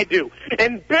than I do.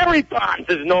 And Barry Bonds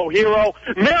is no hero.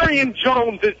 Marion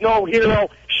Jones is no hero.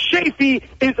 Shafee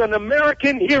is an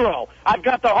American hero. I've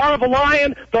got the heart of a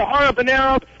lion, the heart of an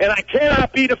Arab, and I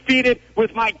cannot be defeated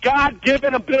with my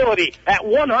God-given ability. At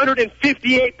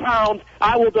 158 pounds,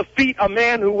 I will defeat a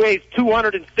man who weighs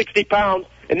 260 pounds,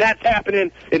 and that's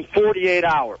happening in 48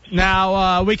 hours.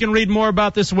 Now, we can read more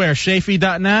about this where?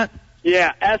 Shafee.net?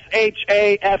 Yeah,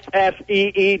 SHAFFEE.net.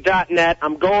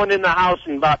 I'm going in the house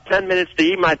in about 10 minutes to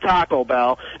eat my Taco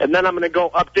Bell, and then I'm going to go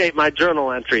update my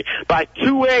journal entry. By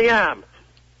 2 a.m.,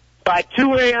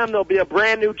 there'll be a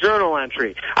brand new journal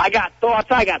entry. I got thoughts.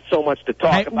 I got so much to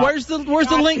talk about. Where's the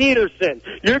link? Peterson,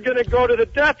 you're going to go to the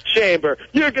death chamber.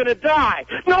 You're going to die.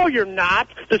 No, you're not.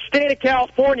 The state of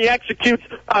California executes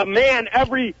a man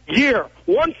every year,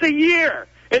 once a year,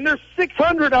 and there's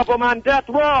 600 of them on death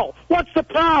row. What's the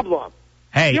problem?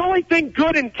 Hey. The only thing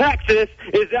good in Texas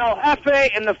is El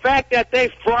Jefe and the fact that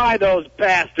they fry those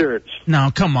bastards.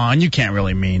 No, come on. You can't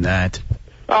really mean that.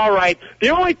 All right. The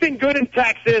only thing good in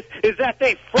Texas is that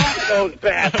they fry those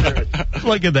bastards.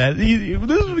 Look at that.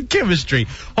 This is chemistry.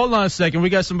 Hold on a second. We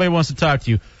got somebody who wants to talk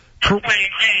to you.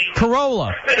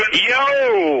 Corolla.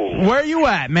 Yo. Where you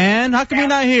at, man? How come you're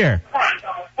not here?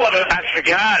 I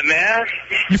forgot, man.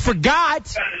 You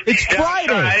forgot? It's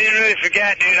Friday. I didn't really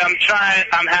forget, dude.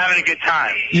 I'm having a good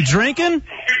time. You drinking?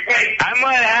 I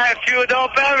might have had a few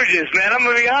adult beverages, man. I'm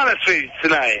going to be honest with you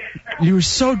tonight. You're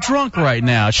so drunk right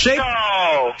now.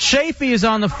 Shafee is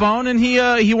on the phone, and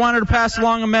he wanted to pass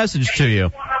along a message to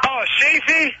you. Oh,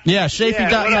 Shafee? Yeah,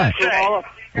 Shafee.net.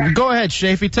 Go ahead,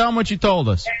 Shafee. Tell him what you told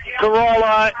us.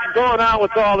 Corolla, going out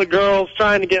with all the girls,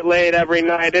 trying to get laid every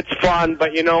night. It's fun,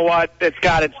 but you know what? It's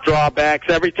got its drawbacks.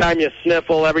 Every time you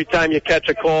sniffle, every time you catch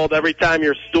a cold, every time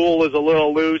your stool is a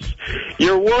little loose,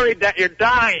 you're worried that you're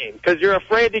dying because you're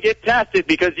afraid to get tested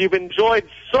because you've enjoyed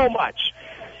so much.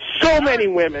 So many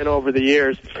women over the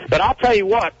years. But I'll tell you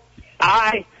what,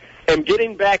 I am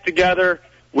getting back together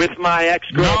with my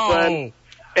ex-girlfriend. No.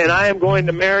 And I am going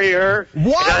to marry her.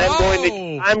 What?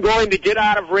 And I'm going to get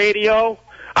out of radio.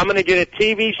 I'm going to get a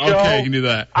TV show. Okay, you can do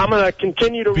that. I'm going to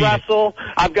continue to wrestle.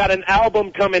 I've got an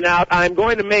album coming out. I'm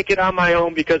going to make it on my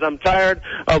own because I'm tired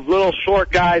of little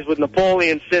short guys with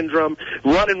Napoleon syndrome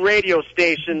running radio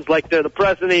stations like they're the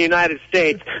President of the United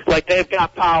States, like they've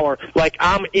got power, like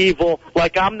I'm evil,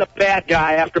 like I'm the bad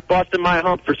guy after busting my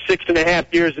hump for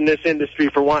 6.5 years in this industry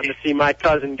for wanting to see my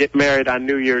cousin get married on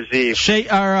New Year's Eve.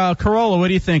 Corolla, what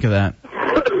do you think of that?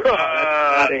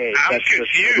 I'm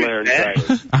confused, man.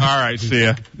 All right, see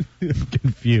ya.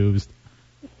 Confused.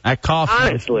 That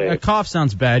cough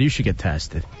sounds bad. You should get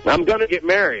tested. I'm going to get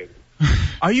married.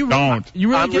 Are you? Don't.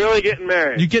 I'm really getting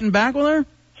married. You getting back with her?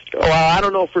 Well, I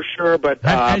don't know for sure, but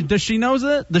does she know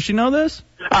that? Does she know this?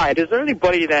 All right. Is there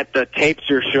anybody that tapes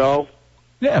your show?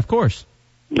 Yeah, of course.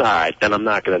 All right, then I'm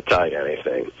not going to tell you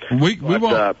anything. We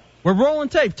won't. We're rolling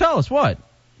tape. Tell us what.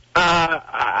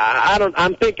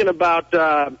 I'm thinking about,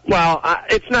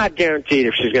 it's not guaranteed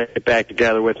if she's going to get back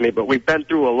together with me, but we've been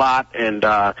through a lot, and,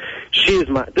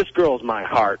 this girl's my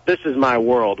heart. This is my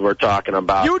world we're talking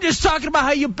about. You were just talking about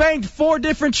how you banged 4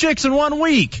 different chicks in 1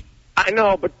 week. I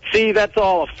know, but see, that's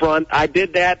all a front. I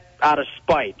did that out of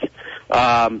spite.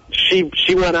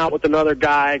 She went out with another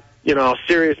guy,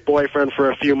 serious boyfriend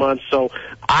for a few months, so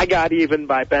I got even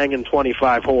by banging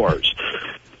 25 whores.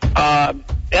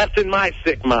 That's in my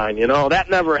sick mind, that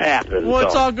never happened. Well,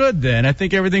 it's all good then. I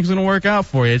think everything's going to work out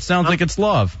for you. It sounds like it's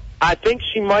love. I think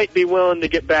she might be willing to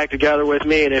get back together with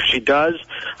me, and if she does,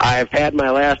 I've had my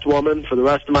last woman for the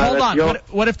rest of my life. Hold on.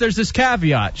 What if there's this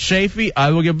caveat? Shafee,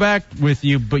 I will get back with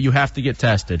you, but you have to get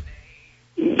tested.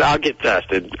 I'll get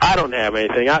tested. I don't have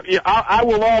anything. I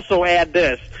will also add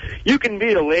this. You can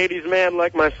be a ladies' man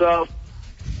like myself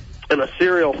and a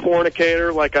serial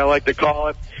fornicator, like I like to call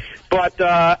it. But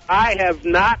I have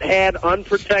not had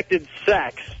unprotected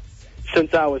sex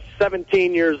since I was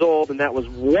 17 years old, and that was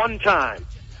one time.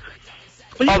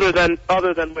 Other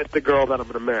than with the girl that I'm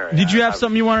going to marry. Did you have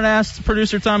something you wanted to ask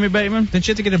producer Tommy Bateman? Didn't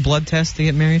you have to get a blood test to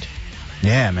get married?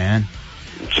 Yeah, man.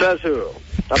 Says who?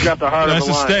 I've got the heart of a That's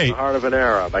a lion, state. the heart of an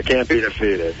Arab. I can't be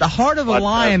defeated. The heart of a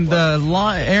lion,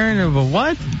 Aaron of a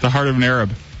what? The heart of an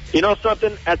Arab. You know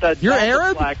something? You're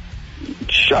Arab?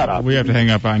 Shut up. We have to hang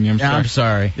up on you. I'm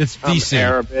sorry. It's DC. I'm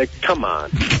Arabic. Come on.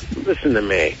 Listen to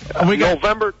me.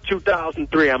 November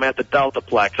 2003, I'm at the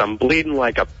Deltaplex. I'm bleeding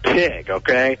like a pig,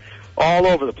 okay? All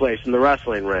over the place in the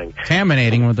wrestling ring.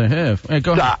 Contaminating with the HIV. Hey,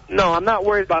 go ahead. No, I'm not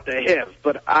worried about the HIV,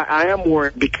 but I am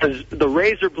worried because the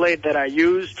razor blade that I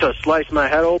used to slice my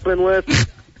head open with,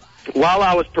 while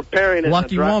I was preparing it.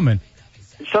 Lucky woman.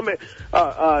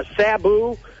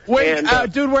 Sabu. Wait,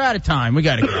 and, dude, we're out of time. We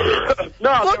gotta go.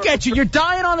 No, look at you. You're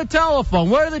dying on the telephone.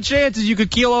 What are the chances you could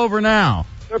keel over now?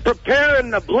 They're preparing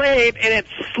the blade, and it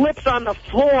slips on the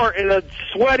floor in a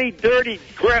sweaty, dirty,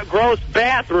 gross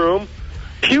bathroom,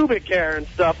 pubic hair and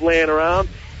stuff laying around.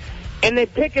 And they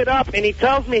pick it up, and he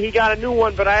tells me he got a new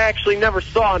one, but I actually never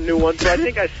saw a new one, so I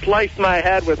think I sliced my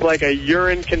head with like a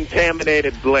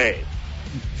urine-contaminated blade.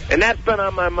 And that's been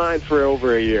on my mind for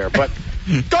over a year. But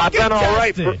I've been all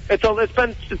right. It's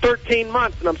been 13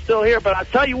 months, and I'm still here. But I'll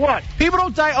tell you what. People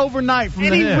don't die overnight from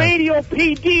any the HIV. radio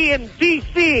PD in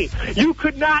D.C., you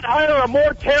could not hire a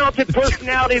more talented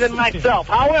personality than myself.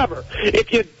 However,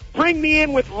 if you bring me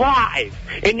in with lies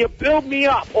and you build me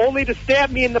up only to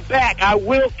stab me in the back, I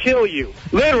will kill you.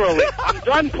 Literally. I'm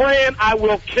done playing. I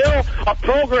will kill a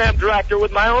program director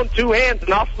with my own two hands,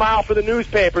 and I'll smile for the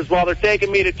newspapers while they're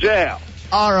taking me to jail.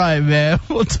 All right, man.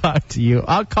 We'll talk to you.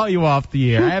 I'll call you off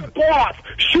the air.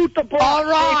 Shoot the boss. All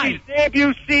right.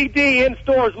 Debut CD in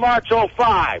stores March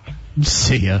 05.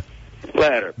 See ya.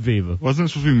 Later. Viva. Wasn't it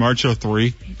supposed to be March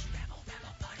 03?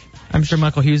 I'm sure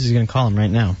Michael Hughes is going to call him right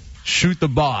now. Shoot the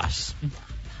boss.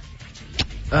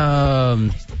 Wow.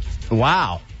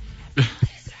 Well,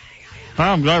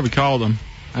 I'm glad we called him.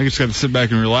 I just got to sit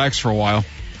back and relax for a while.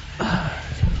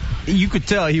 You could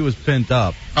tell he was pent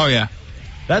up. Oh, yeah.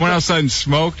 Went outside and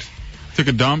smoked, took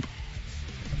a dump.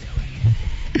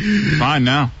 Fine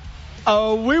now.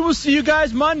 We will see you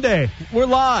guys Monday. We're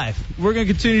live. We're going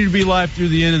to continue to be live through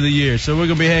the end of the year, so we're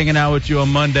going to be hanging out with you on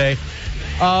Monday.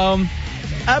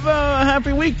 Have a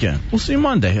happy weekend. We'll see you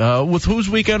Monday. With whose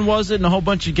weekend was it? And a whole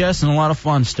bunch of guests and a lot of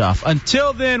fun stuff.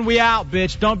 Until then, we out,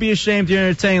 bitch. Don't be ashamed to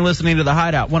entertain listening to The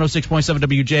Hideout. 106.7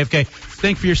 WJFK.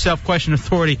 Think for yourself, question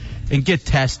authority, and get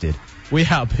tested. We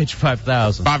out, bitch.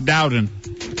 5,000. Bob Dowden.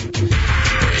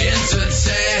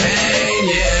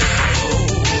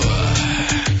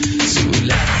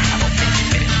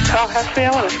 I'll have to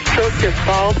want to stroke your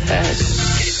bald head.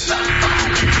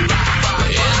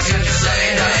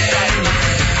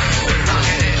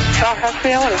 I'll have to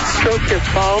want to stroke your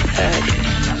bald head.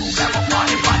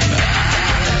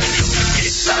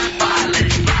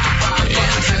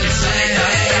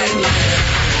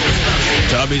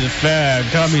 Tommy's a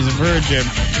fag. Tommy's a virgin.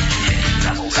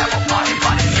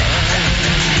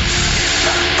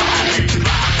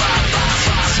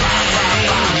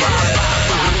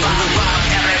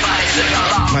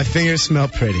 My fingers smell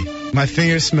pretty. My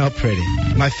fingers smell pretty.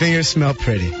 My fingers smell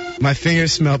pretty. My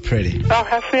fingers smell pretty. Oh,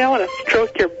 Hefe, I want to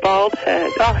stroke your bald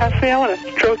head. Oh, Hefe, I want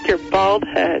to stroke your bald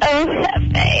head. Oh,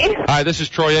 Hefe. Hi, this is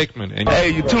Troy Aikman. And hey,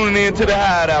 you're tuning in to the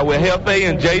Hideout with Hefe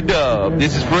and J-Dub.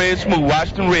 This is Fred Smoot,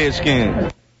 Washington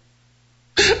Redskins.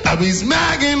 I be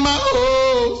smacking my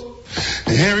hoes.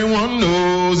 Everyone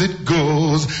knows it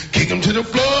goes. Kick 'em to the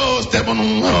floor, step on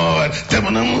them hard, step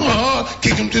on them hard,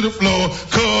 kick 'em to the floor,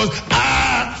 cause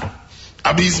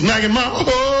I be smacking my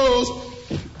hoes.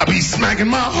 I be smacking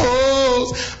my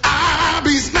hoes. I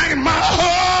be smacking my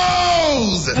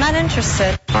hoes. Not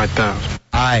interested. 5,000.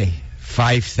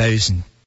 5,000.